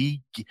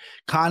 He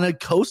kind of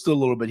coasted a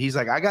little bit. He's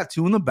like, I got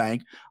 2 in the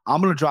bank.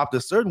 I'm going to drop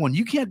this 3rd one.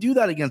 You can't do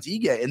that against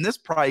Ige. And this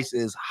price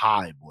is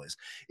high, boys.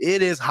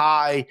 It is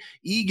high.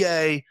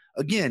 Ige,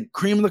 again,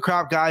 cream of the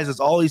crop, guys.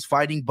 That's all he's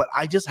fighting. But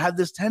I just have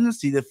this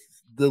tendency to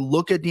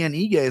look at Dan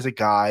Ige as a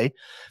guy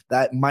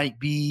that might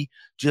be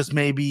just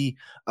maybe,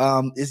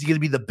 is he going to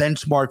be the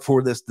benchmark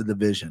for the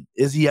division?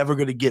 Is he ever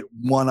going to get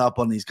one up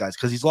on these guys?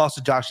 Because he's lost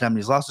to Josh Emmett,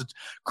 he's lost to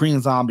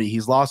Korean Zombie,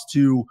 he's lost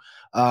to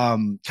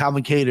Calvin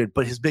Kattar,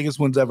 but his biggest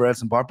wins ever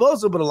Edson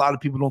Barboza, but a lot of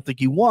people don't think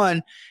he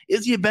won.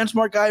 Is he a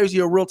benchmark guy, or is he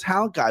a real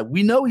talent guy?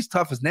 We know he's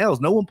tough as nails.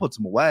 No one puts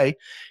him away.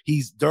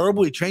 He's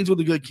durable. He trains with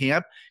a good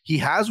camp. He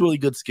has really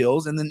good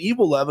skills. And then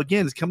Evloev,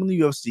 again, is coming to the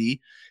UFC.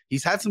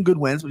 He's had some good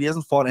wins, but he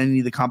hasn't fought any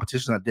of the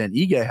competition that Dan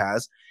Ige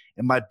has.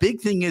 And my big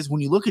thing is,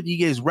 when you look at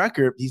Ige's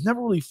record, he's never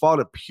really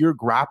fought a pure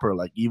grappler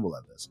like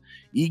Evloev is.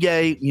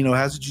 Ige,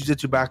 has a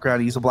jiu-jitsu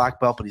background. He's a black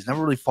belt, but he's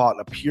never really fought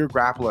a pure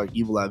grappler like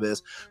Evloev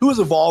is, who is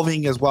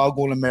evolving as well,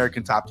 going to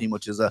American top team,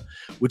 which is a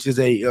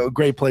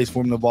great place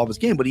for him to evolve his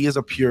game. But he is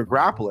a pure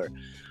grappler.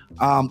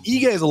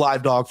 Ige is a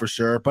live dog for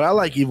sure, but I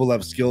like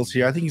Evolev's skills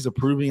here. I think he's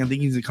improving. I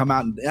think he's going to come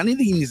out, and I think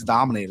he needs to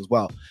dominate as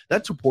well.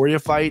 That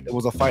Topuria fight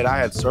was a fight I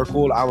had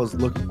circled. I was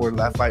looking forward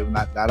to that fight when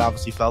that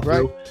obviously fell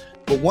through.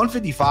 But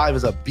 155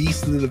 is a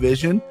beast in the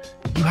division.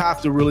 You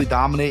have to really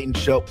dominate and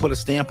put a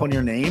stamp on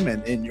your name,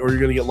 or you're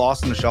going to get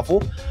lost in the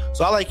shuffle.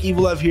 So I like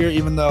Evloev here,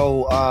 even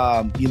though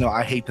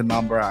I hate the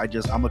number.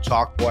 I'm a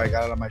chalk boy. I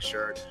got it on my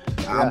shirt.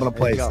 I'm going to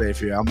play it safe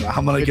here. I'm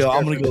going to go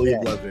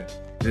Evloev here.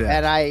 Yeah.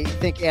 And I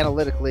think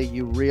analytically,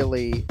 you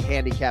really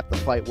handicap the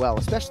fight well,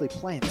 especially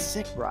playing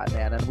sick, Brian,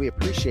 man. And we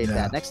appreciate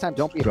that. Next time,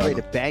 don't be afraid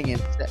to bang in.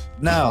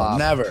 No,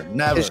 never.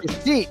 Your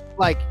seat,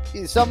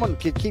 someone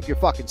could keep your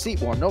fucking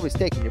seat warm. Nobody's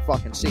taking your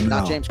fucking seat.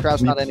 Not James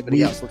Krause, not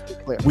anybody else. Let's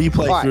be clear. We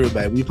play through,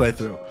 babe. We play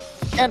through.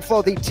 And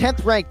Flo, the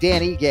 10th ranked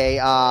Dan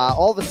Ige,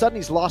 all of a sudden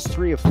he's lost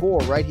 3 of 4,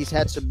 right? He's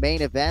had some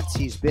main events.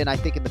 He's been, I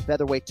think, in the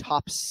featherweight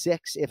top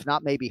 6, if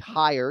not maybe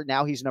higher.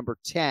 Now he's number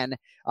 10.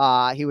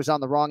 He was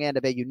on the wrong end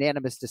of a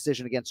unanimous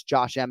decision against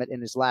Josh Emmett in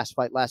his last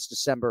fight last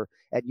December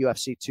at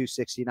UFC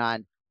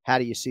 269. How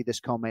do you see this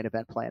co-main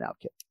event playing out,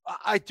 Kip?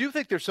 I do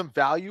think there's some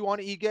value on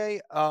Ige.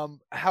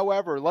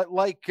 However,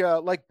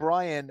 like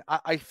Brian,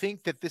 I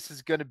think that this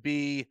is going to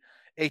be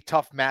a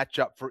tough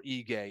matchup for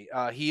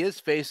Ige. He is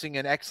facing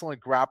an excellent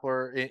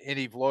grappler in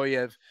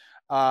Evloev,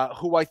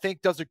 who I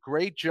think does a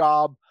great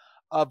job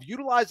of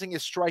utilizing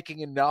his striking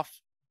enough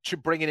to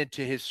bring it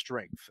into his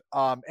strength.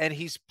 And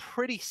he's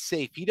pretty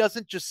safe. He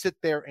doesn't just sit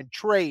there and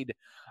trade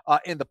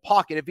in the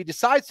pocket. If he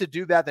decides to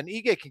do that, then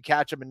Ige can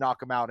catch him and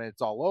knock him out and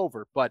it's all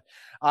over. But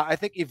I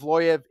think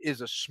Evloev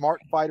is a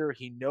smart fighter.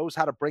 He knows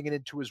how to bring it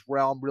into his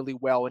realm really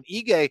well. And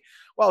Ige,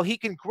 while he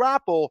can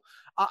grapple,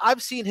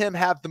 I've seen him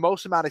have the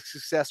most amount of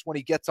success when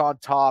he gets on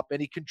top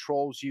and he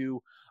controls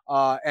you.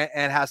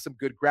 and has some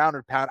good ground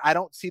and pound. I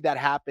don't see that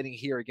happening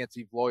here against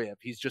Evloev.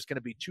 He's just going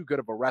to be too good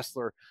of a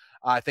wrestler,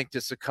 I think,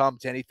 to succumb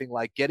to anything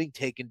like getting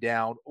taken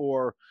down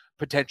or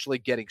potentially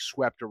getting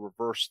swept or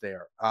reversed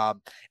there.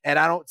 And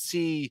I don't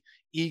see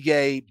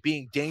Ige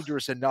being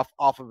dangerous enough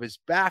off of his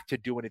back to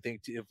do anything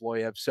to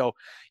Evloev. So,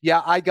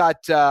 yeah, I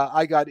got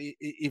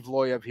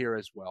Evloev here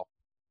as well.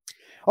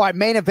 All right,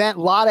 main event,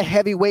 a lot of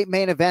heavyweight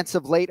main events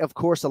of late. Of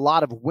course, a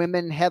lot of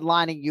women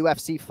headlining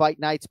UFC fight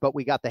nights, but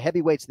we got the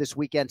heavyweights this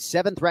weekend.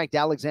 7th-ranked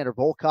Alexander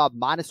Volkov,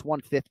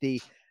 -150.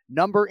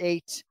 Number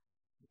 8,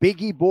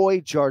 Biggie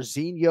Boy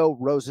Jairzinho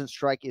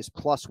Rozenstruik is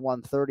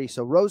 +130.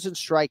 So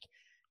Rozenstruik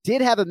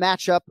did have a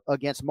matchup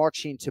against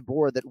Marcin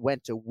Tybura that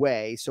went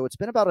away. So it's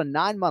been about a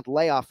 9-month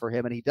layoff for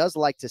him, and he does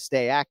like to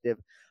stay active.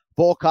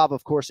 Volkov,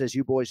 of course, as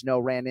you boys know,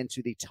 ran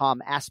into the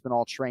Tom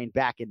Aspinall train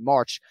back in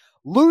March.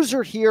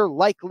 Loser here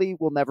likely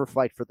will never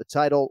fight for the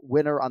title.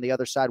 Winner on the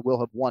other side will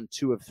have won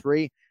 2 of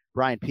 3.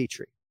 Brian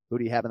Petrie, who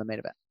do you have in the main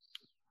event?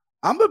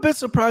 I'm a bit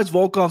surprised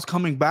Volkov's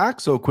coming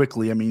back so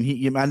quickly. I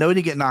mean, I know he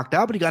didn't get knocked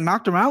out, but he got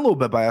knocked around a little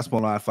bit by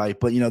Aspinall in that fight.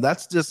 But,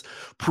 that's just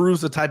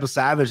proves the type of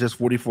savage this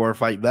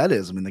 44-fight vet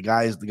is. I mean, the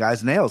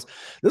guy's nails.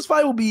 This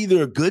fight will be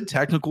either a good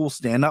technical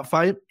stand-up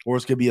fight or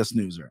it's going to be a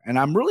snoozer. And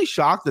I'm really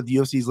shocked that the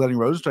UFC is letting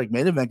Rozenstruik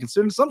main event,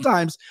 considering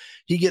sometimes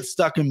he gets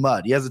stuck in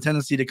mud. He has a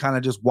tendency to kind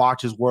of just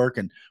watch his work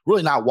and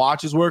really not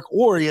watch his work,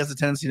 or he has a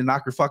tendency to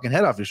knock your fucking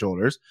head off your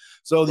shoulders.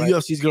 So the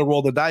UFC is going to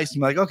roll the dice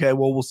and be like, okay,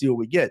 well, we'll see what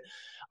we get.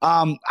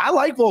 I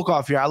like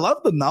Volkov here. I love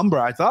the number.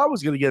 I thought I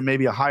was going to get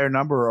maybe a higher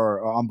number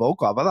or on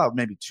Volkov. I thought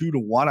maybe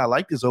 2-1. I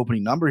like this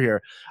opening number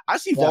here. I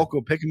see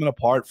Volkov picking him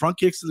apart, front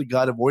kicks to the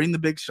gut, avoiding the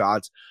big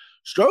shots.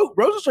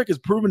 Rozenstruik has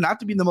proven not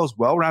to be the most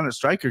well-rounded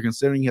striker,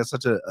 considering he has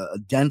such a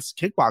dense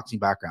kickboxing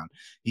background.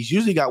 He's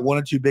usually got 1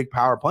 or 2 big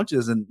power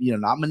punches and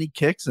not many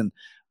kicks, and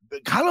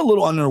kind of a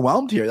little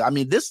underwhelmed here. I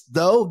mean, this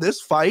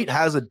fight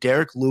has a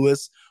Derek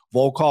Lewis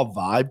Volkov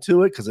vibe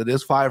to it because it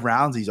is 5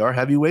 rounds. These are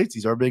heavyweights.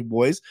 These are big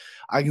boys.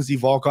 I can see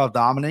Volkov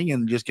dominating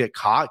and just get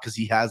caught because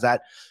he has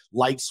that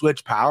light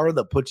switch power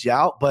that puts you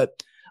out.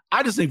 But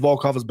I just think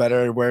Volkov is better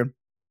everywhere.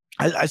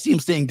 I see him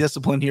staying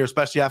disciplined here,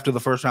 especially after the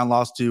first round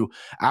loss to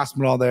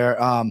Aspinall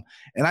there. And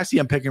I see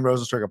him picking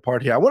Rozenstruik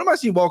apart here. I wouldn't mind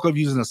seeing Volkov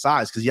using the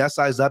size because he has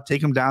size up,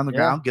 take him down the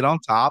ground, get on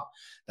top.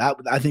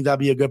 I think that'd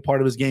be a good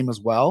part of his game as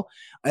well.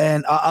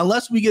 And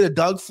unless we get a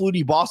Doug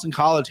Flutie Boston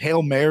College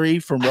Hail Mary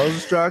from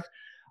Rozenstruik,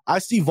 I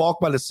see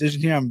Volk by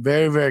decision here. I'm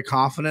very, very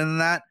confident in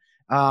that.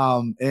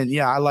 And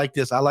yeah, I like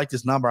this. I like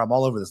this number. I'm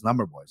all over this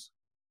number, boys.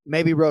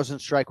 Maybe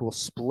Rozenstruik will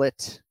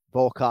split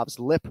Volkov's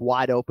lip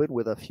wide open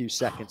with a few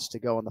seconds to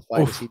go in the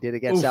fight, as he did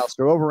against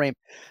Alistair Overeem.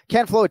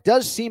 Ken Flo, it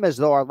does seem as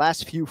though our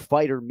last few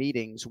fighter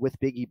meetings with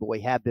Biggie Boy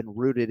have been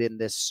rooted in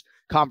this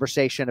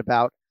conversation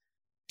about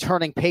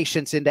turning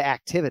patience into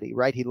activity,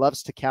 right? He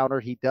loves to counter.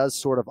 He does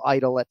sort of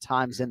idle at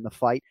times in the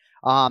fight.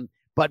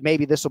 But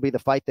maybe this will be the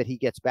fight that he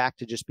gets back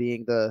to just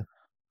being the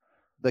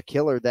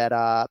killer that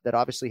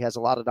obviously has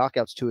a lot of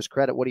knockouts to his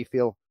credit. What do you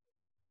feel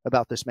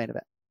about this main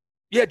event?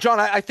 Yeah, John,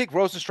 I think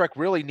Rozenstruik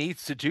really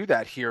needs to do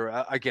that here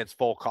against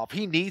Volkov.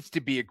 He needs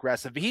to be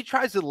aggressive. If he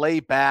tries to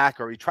lay back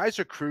or he tries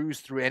to cruise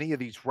through any of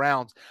these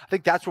rounds, I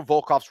think that's where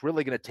Volkov's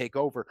really going to take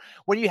over.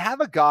 When you have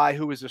a guy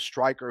who is a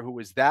striker who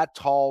is that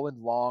tall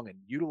and long and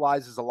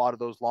utilizes a lot of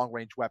those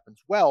long-range weapons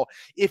well,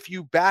 if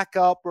you back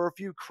up or if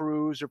you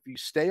cruise or if you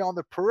stay on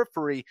the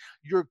periphery,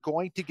 you're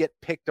going to get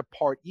picked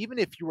apart, even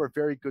if you are a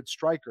very good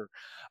striker.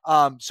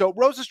 So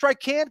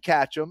Rozenstruik can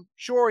catch him,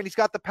 sure, and he's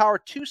got the power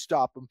to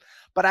stop him,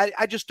 but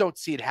I just don't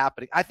see it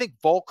happening. I think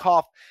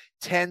Volkov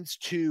tends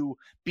to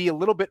be a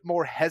little bit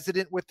more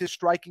hesitant with his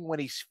striking when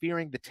he's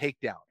fearing the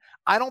takedown.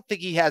 I don't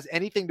think he has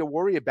anything to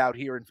worry about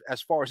here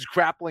as far as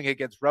grappling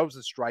against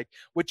Rozenstruik,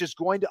 which is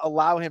going to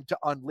allow him to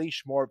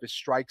unleash more of his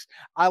strikes.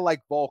 I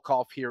like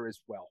Volkov here as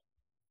well.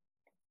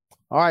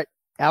 All right.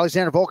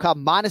 Alexander Volkov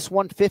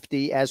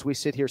 -150 as we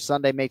sit here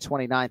Sunday, May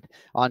 29th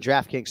on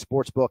DraftKings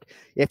Sportsbook.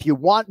 If you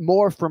want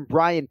more from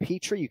Brian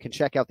Petrie, you can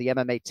check out the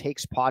MMA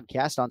Takes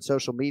podcast on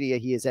social media.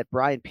 He is at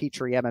Brian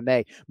Petrie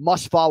MMA.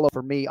 Must follow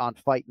for me on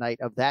Fight Night.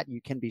 Of that,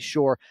 you can be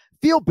sure.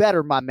 Feel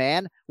better, my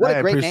man. What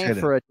a great name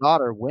for a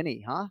daughter,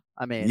 Winnie, huh?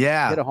 I mean,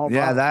 hit a home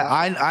run. That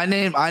I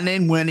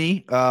named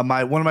Winnie.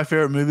 One of my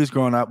favorite movies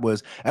growing up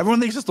was,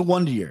 everyone thinks it's the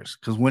Wonder Years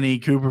because Winnie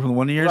Cooper from the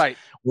Wonder Years, right?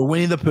 Or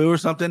Winnie the Pooh or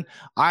something.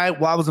 I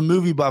was a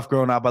movie buff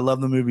growing up. I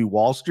love the movie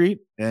Wall Street,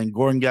 and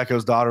Gordon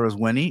Gekko's daughter is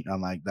Winnie.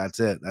 I'm like, that's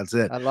it.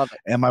 I love it.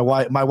 And my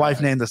wife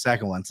named the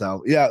second one.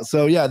 So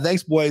yeah.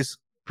 Thanks, boys.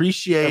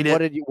 Appreciate it.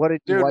 What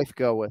did your wife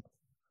go with?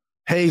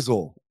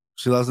 Hazel.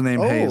 She loves the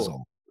name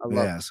Hazel.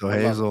 I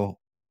Hazel.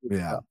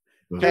 Yeah.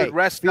 Dude,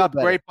 rest up.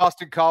 Great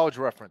Boston College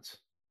reference.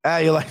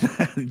 You like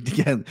that?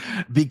 Again,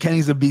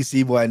 Kenny's a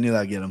BC boy. I knew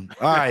I'd get him.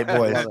 All right,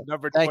 boys.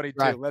 Number 22.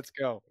 Thanks, let's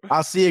go.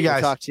 I'll see you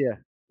guys. We'll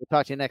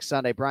talk to you next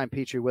Sunday. Brian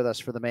Petrie with us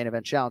for the main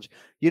event challenge.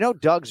 You know,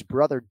 Doug's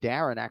brother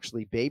Darren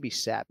actually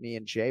babysat me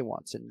and Jay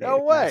once in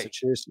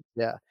Massachusetts.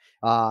 Yeah.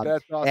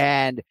 That's awesome.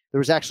 And there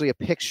was actually a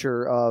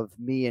picture of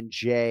me and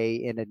Jay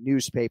in a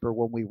newspaper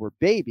when we were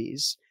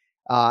babies.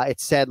 It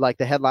said like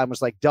the headline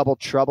was like double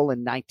trouble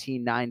in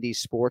 1990s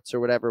sports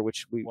or whatever,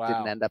 which we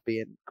didn't end up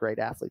being great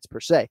athletes per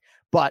se.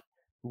 But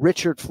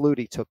Richard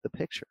Flutie took the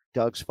picture,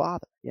 Doug's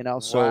father,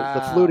 so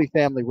the Flutie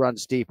family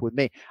runs deep with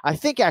me. I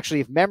think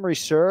actually, if memory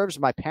serves,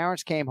 my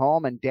parents came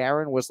home and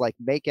Darren was like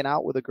making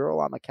out with a girl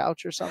on the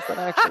couch or something,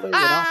 actually,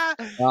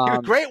 You're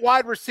a great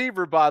wide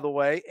receiver, by the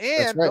way.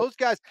 And right. those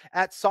guys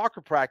at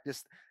soccer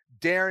practice,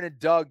 Darren and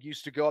Doug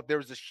used to go up. There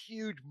was this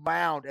huge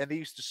mound and they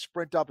used to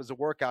sprint up as a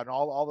workout, and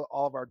all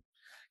of our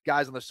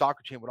guys on the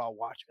soccer team would all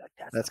watch. Like,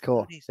 that's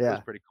cool. Yeah, it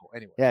was pretty cool.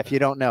 Anyway, yeah. If you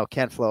don't know,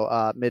 Ken Flo,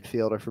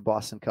 midfielder for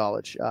Boston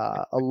College,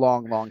 a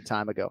long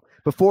time ago,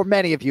 before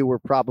many of you were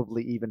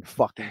probably even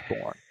fucking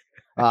born.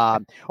 All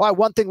right,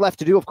 one thing left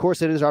to do, of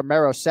course, it is our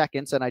Mero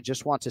Seconds, and I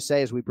just want to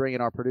say as we bring in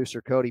our producer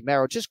Cody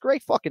Mero, just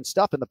great fucking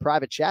stuff in the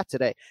private chat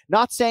today.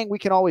 Not saying we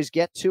can always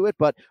get to it,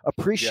 but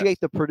appreciate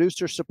the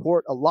producer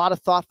support. A lot of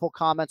thoughtful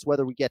comments,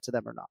 whether we get to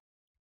them or not.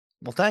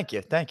 Well, thank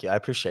you. I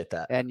appreciate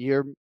that. And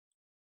you're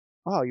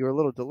a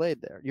little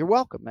delayed there. You're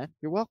welcome, man.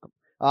 You're welcome.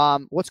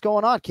 What's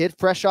going on, kid?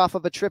 Fresh off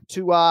of a trip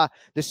to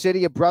the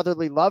city of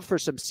brotherly love for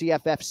some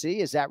CFFC.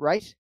 Is that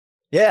right?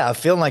 Yeah, I'm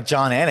feeling like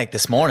John Anik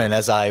this morning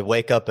as I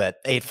wake up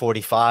at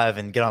 8:45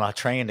 and get on a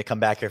train to come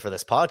back here for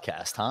this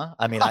podcast, huh?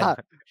 I mean,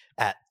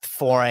 at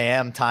 4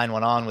 a.m., time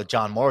went on with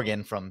John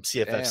Morgan from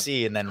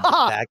CFFC, and then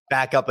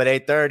back up at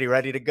 8:30,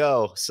 ready to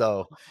go.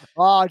 So,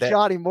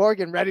 Johnny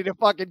Morgan, ready to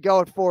fucking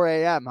go at 4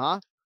 a.m., huh?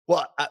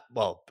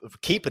 Well,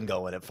 keeping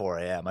going at 4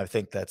 a.m. I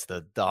think that's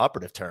the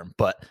operative term.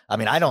 But I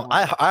mean, I don't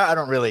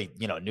really,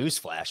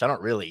 newsflash. I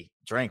don't really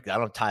drink. I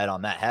don't tie it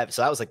on that heavy.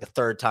 So that was like the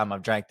third time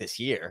I've drank this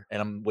year,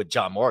 and I'm with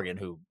John Morgan,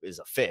 who is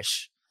a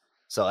fish.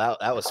 So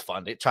that was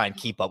fun to try and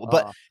keep up.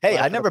 But hey,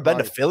 I've never been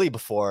to Philly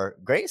before.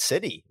 Great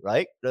city,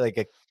 right? Like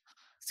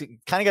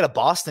kind of got a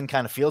Boston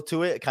kind of feel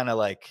to it. Kind of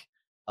like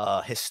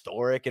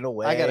historic in a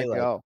way. I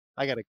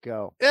gotta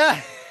go.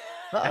 Yeah.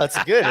 Oh,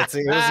 that's good. It was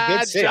a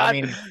good city. John, I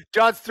mean,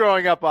 John's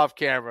throwing up off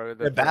camera.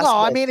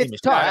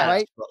 It's tough,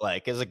 right? But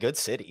like, it's a good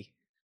city.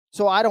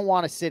 So I don't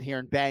want to sit here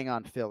and bang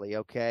on Philly,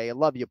 okay? I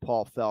love you,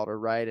 Paul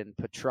Felder, right? And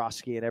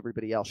Petrosky and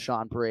everybody else,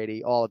 Sean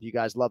Brady, all of you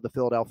guys love the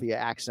Philadelphia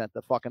accent,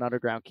 the fucking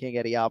underground king,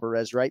 Eddie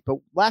Alvarez, right? But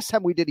last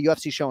time we did a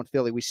UFC show in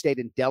Philly, we stayed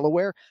in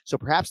Delaware, so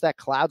perhaps that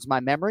clouds my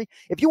memory.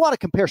 If you want to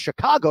compare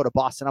Chicago to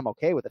Boston, I'm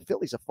okay with it.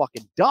 Philly's a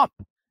fucking dump.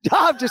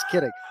 I'm just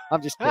kidding.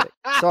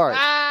 Sorry.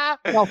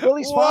 No,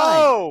 Philly's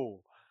fine.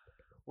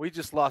 We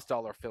just lost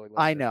all our Philly listeners.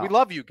 I know. We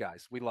love you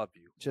guys. We love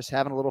you. Just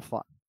having a little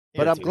fun.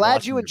 But I'm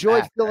glad you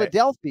enjoyed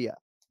Philadelphia.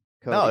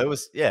 Cody. No, it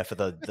was, for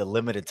the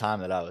limited time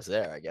that I was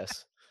there, I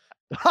guess.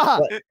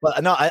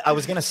 but no, I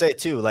was going to say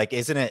too, like,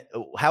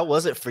 how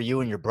was it for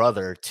you and your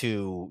brother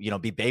to,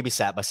 be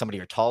babysat by somebody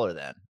you're taller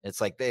than?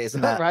 It's like,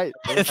 isn't that right?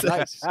 It's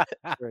nice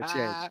for a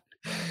change.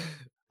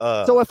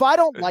 So if I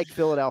don't like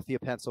Philadelphia,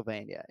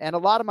 Pennsylvania, and a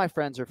lot of my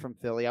friends are from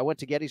Philly, I went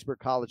to Gettysburg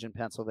College in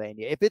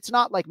Pennsylvania. If it's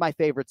not like my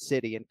favorite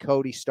city and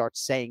Cody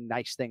starts saying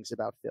nice things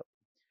about Philly,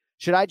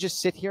 should I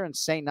just sit here and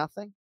say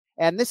nothing?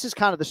 And this is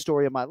kind of the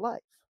story of my life,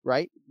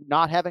 right?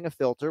 Not having a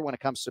filter when it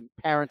comes to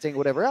parenting,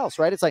 whatever else,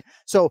 right? It's like,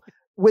 so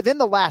within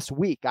the last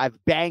week, I've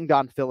banged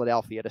on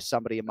Philadelphia to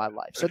somebody in my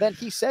life. So then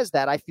he says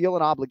that I feel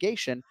an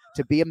obligation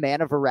to be a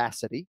man of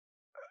veracity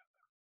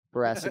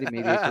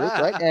Media Group,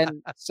 right?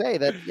 And say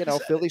that,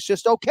 Philly's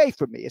just okay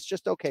for me. It's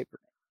just okay for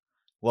me.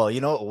 Well,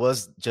 it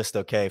was just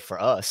okay for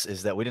us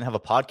is that we didn't have a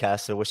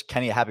podcast to wish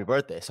Kenny a happy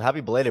birthday. So happy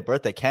belated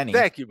birthday, Kenny.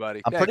 Thank you,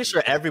 buddy. I'm pretty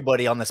sure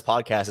everybody on this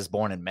podcast is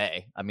born in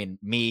May. I mean,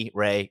 me,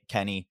 Ray,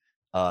 Kenny,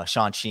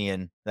 Sean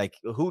Sheehan, like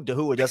who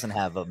doesn't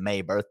have a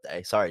May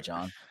birthday? Sorry,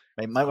 John.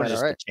 Might want to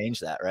just change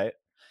that, right?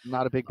 I'm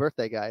not a big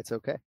birthday guy. It's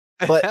okay.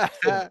 But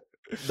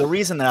the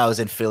reason that I was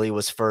in Philly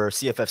was for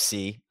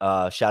CFFC.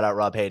 Shout out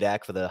Rob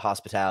Haydack for the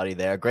hospitality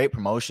there. Great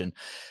promotion.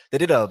 They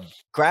did a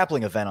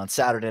grappling event on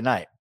Saturday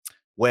night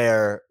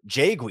where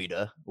Jay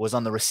Guida was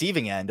on the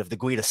receiving end of the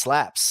Guida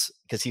slaps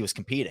because he was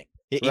competing.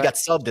 He got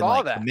subbed in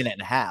like a minute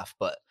and a half,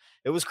 but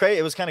it was crazy.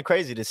 It was kind of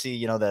crazy to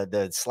see,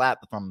 the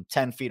slap from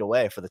 10 feet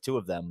away for the two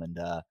of them and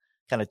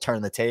kind of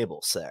turn the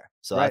tables there.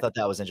 So I thought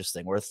that was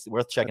interesting.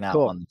 Worth checking out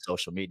on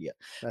social media.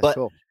 That's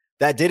cool.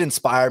 That did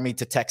inspire me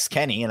to text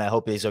Kenny, and I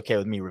hope he's okay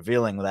with me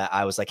revealing that.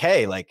 I was like,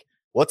 hey, like,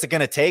 what's it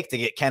going to take to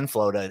get Ken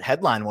Flo to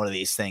headline one of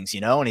these things,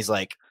 And he's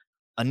like,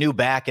 a new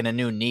back and a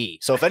new knee.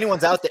 So if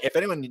anyone's out there, if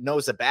anyone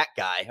knows a back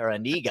guy or a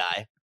knee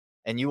guy,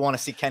 and you want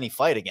to see Kenny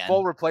fight again.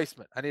 Full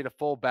replacement. I need a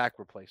full back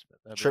replacement.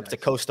 Trip to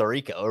Costa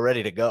Rica. We're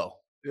ready to go.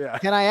 Yeah.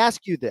 Can I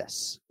ask you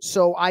this?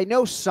 So I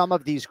know some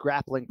of these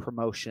grappling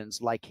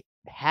promotions like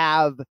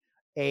have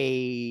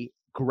a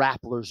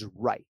grappler's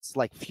rights,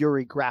 like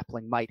Fury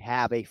Grappling might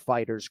have a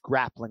fighter's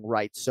grappling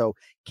rights, so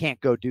can't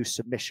go do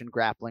submission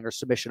grappling or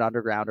submission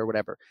underground or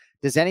whatever.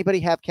 Does anybody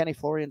have Kenny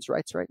Florian's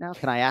rights right now?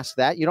 Can I ask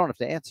that? You don't have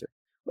to answer.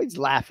 He's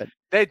laughing.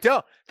 They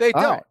don't. They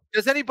don't. Right.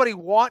 Does anybody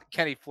want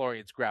Kenny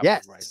Florian's grappling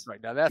rights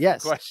right now? That's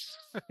the question.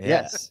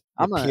 Yes.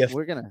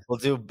 We'll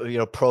do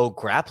pro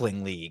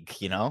grappling league,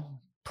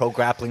 pro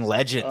grappling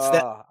legends.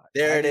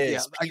 There it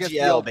is. Yeah,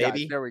 PGL,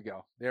 baby. There we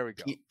go.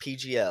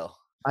 PGL.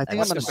 I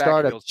think I'm going to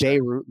start a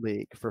Beirut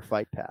League for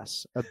Fight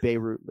Pass. A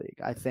Beirut League.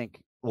 I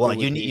think. Well,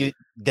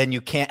 then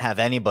you can't have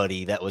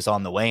anybody that was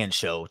on the weigh-in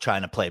show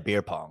trying to play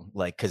beer pong,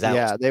 like, because that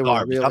was they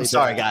garbage. were really I'm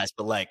sorry, bad. guys,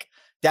 but like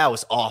that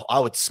was awful. I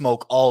would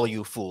smoke all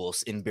you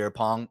fools in beer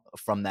pong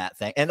from that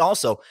thing. And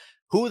also,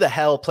 who the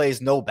hell plays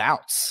no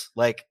bounce?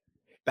 Like,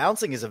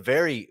 bouncing is a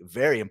very,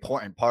 very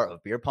important part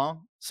of beer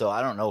pong. So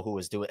I don't know who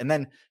was doing. And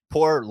then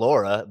poor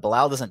Laura,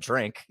 Bilal doesn't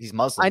drink. He's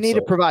Muslim. I need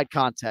to provide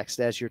context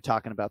as you're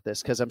talking about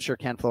this, because I'm sure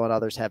Ken Flo and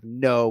others have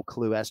no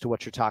clue as to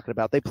what you're talking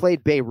about. They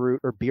played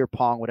Beirut or beer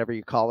pong, whatever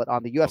you call it,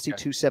 on the UFC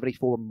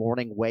 274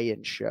 morning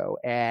weigh-in show,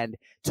 and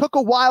took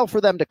a while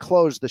for them to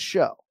close the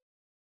show.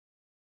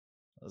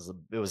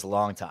 It was a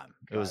long time.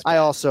 It's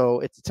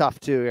tough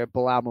too.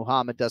 Bilal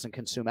Muhammad doesn't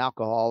consume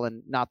alcohol,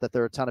 and not that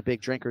there are a ton of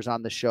big drinkers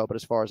on this show, but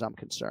as far as I'm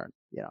concerned,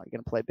 you're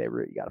going to play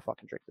Beirut, you got to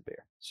fucking drink the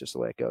beer. It's just the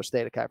way it goes.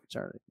 State of Chi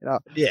fraternity,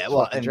 Yeah,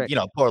 well, and drink.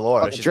 Poor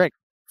Laura, she's drink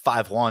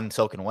 5'1",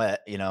 soaking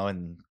wet,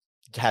 and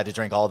had to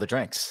drink all the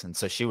drinks, and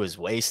so she was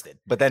wasted.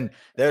 But then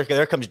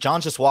there comes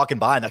John just walking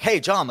by and like, hey,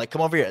 John, like,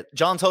 come over here.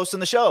 John's hosting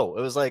the show.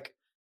 It was like,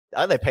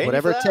 are they paying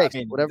whatever you for it that? takes? I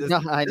mean, whatever.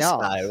 I know.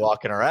 This guy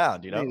walking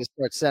around, You need to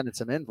start sending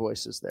some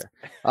invoices there.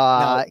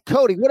 Now,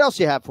 Cody, what else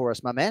you have for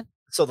us, my man?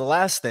 So the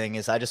last thing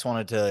is I just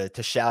wanted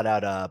to shout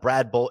out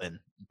Brad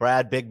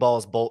Big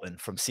Balls Bolton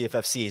from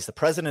CFFC. He's the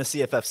president of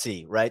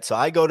CFFC, right? So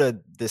I go to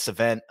this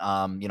event,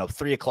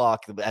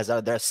 3:00 as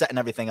they're setting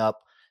everything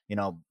up,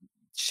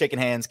 shaking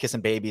hands,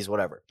 kissing babies,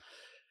 whatever.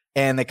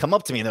 And they come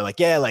up to me and they're like,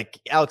 yeah, like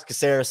Alex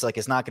Caceres, like,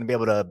 is not going to be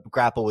able to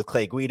grapple with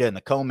Clay Guida in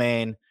the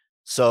co-main.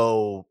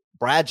 So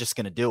Brad's just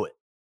going to do it.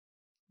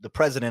 The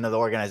president of the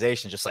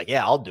organization is just like,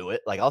 yeah, I'll do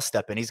it. Like, I'll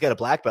step in. He's got a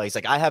black belt. He's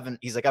like,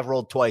 I've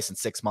rolled twice in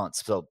 6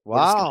 months. So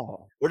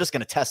wow, we're just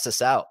going to test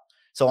this out.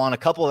 So on a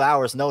couple of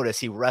hours notice,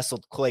 he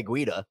wrestled Clay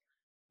Guida,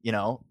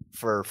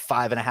 for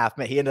 5.5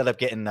 minutes. He ended up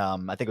getting, I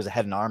think it was a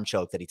head and arm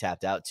choke that he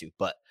tapped out to.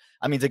 But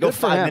I mean, to go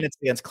 5 minutes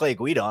against Clay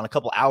Guida on a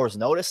couple hours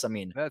notice, I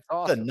mean, that's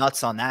awesome. The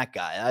nuts on that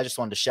guy. I just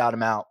wanted to shout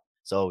him out.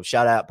 So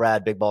shout out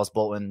Brad Big Balls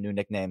Bolton, new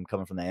nickname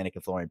coming from the Anik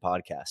and Florian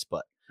podcast.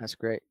 But that's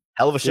great.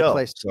 Hell of a show.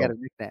 Place to get a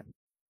nickname.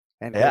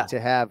 And great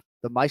to have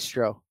the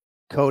maestro,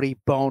 Cody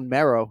Bone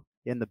Marrow,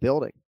 in the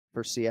building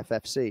for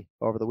CFFC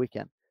over the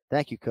weekend.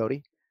 Thank you,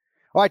 Cody.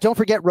 All right, don't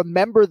forget,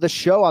 remember the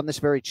show on this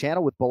very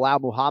channel with Bilal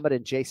Muhammad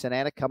and Jason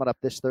Anik coming up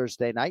this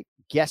Thursday night.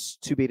 Guests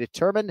to be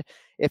determined.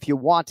 If you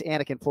want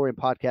Anik and Florian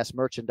podcast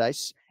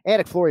merchandise,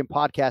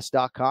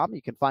 AnikFlorianPodcast.com.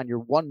 You can find your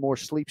One More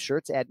Sleep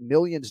shirts at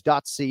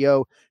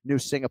millions.co. New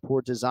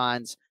Singapore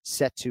designs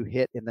set to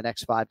hit in the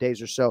next 5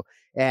 days or so.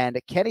 And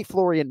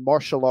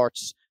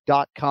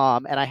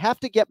KennyFlorianMartialArts.com. And I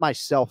have to get my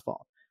cell phone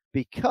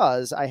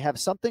because I have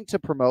something to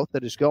promote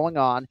that is going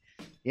on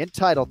in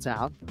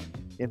Titletown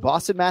in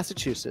Boston,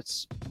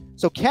 Massachusetts.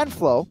 So Ken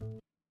Flo,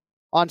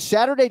 on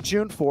Saturday,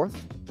 June 4th,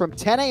 from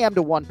 10 a.m.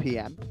 to 1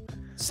 p.m.,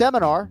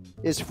 seminar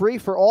is free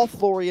for all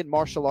Florian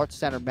Martial Arts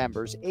Center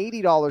members,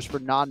 $80 for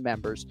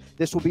non-members.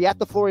 This will be at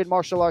the Florian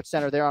Martial Arts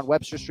Center there on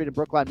Webster Street in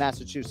Brookline,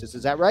 Massachusetts.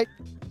 Is that right?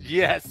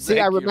 Yes.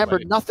 See, I remember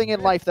nothing in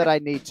life that I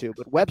need to,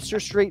 but Webster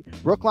Street,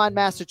 Brookline,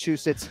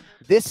 Massachusetts,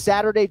 this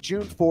Saturday,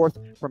 June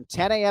 4th, from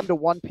 10 a.m. to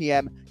 1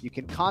 p.m. You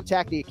can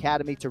contact the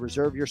Academy to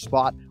reserve your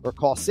spot or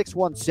call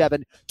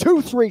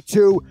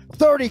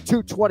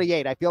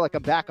 617-232-3228. I feel like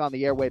I'm back on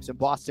the airwaves in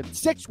Boston.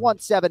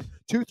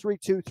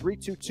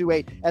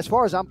 617-232-3228. As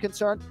far as I'm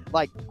concerned,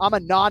 like, I'm a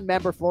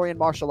non-member Florian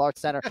Martial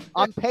Arts Center.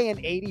 I'm paying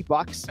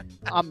 $80.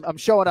 I'm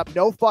showing up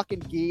no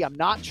fucking gi. I'm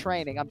not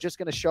training. I'm just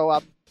going to show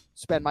up,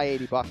 spend my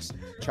 $80,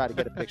 try to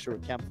get a picture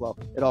with Ken Flo.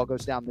 It all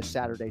goes down this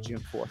Saturday,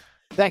 June 4th.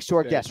 Thanks to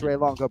our guests, Ray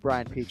Longo,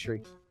 Brian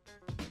Petrie.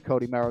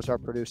 Cody Merrow's our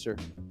producer.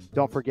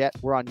 Don't forget,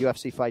 we're on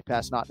UFC Fight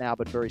Pass, not now,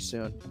 but very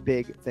soon.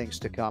 Big things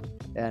to come.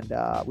 And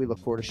we look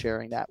forward to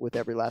sharing that with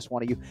every last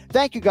one of you.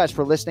 Thank you guys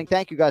for listening.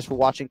 Thank you guys for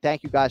watching.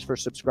 Thank you guys for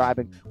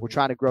subscribing. We're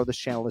trying to grow this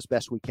channel as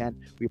best we can.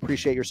 We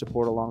appreciate your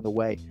support along the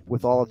way.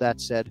 With all of that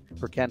said,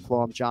 for Ken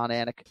Flo, I'm John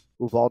Anik,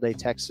 Uvalde,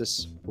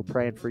 Texas. We're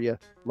praying for you.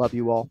 Love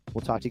you all.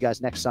 We'll talk to you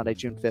guys next Sunday,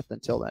 June 5th.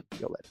 Until then, see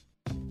you later.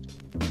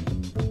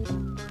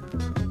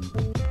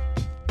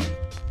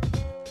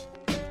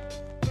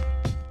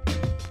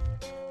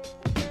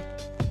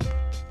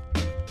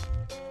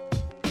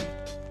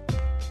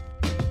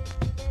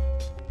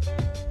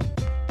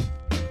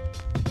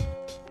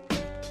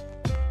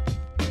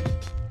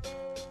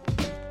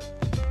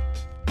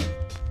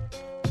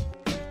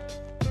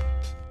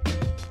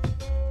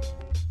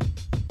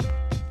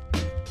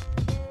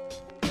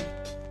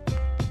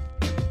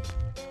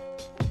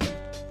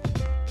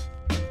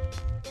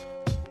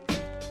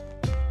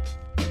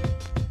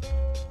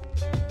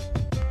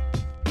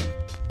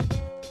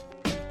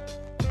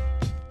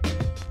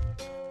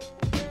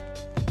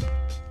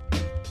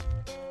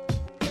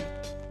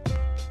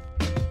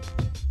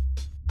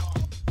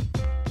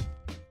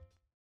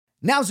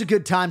 Now's a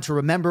good time to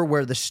remember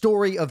where the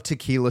story of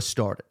tequila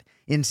started.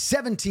 In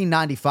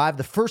 1795,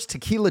 the first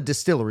tequila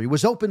distillery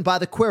was opened by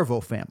the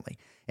Cuervo family,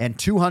 and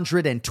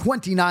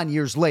 229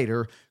 years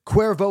later,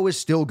 Cuervo is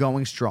still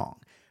going strong.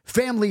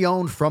 Family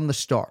owned from the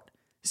start.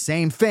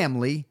 Same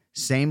family,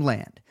 same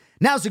land.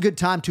 Now's a good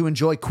time to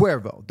enjoy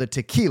Cuervo, the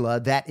tequila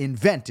that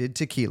invented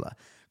tequila.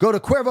 Go to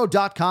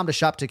Cuervo.com to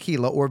shop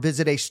tequila or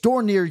visit a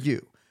store near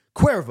you.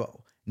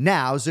 Cuervo,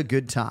 now's a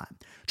good time.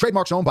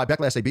 Trademarks owned by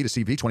Beckless AB to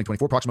CV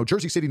 2024, Proximo,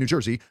 Jersey City, New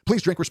Jersey.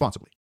 Please drink responsibly.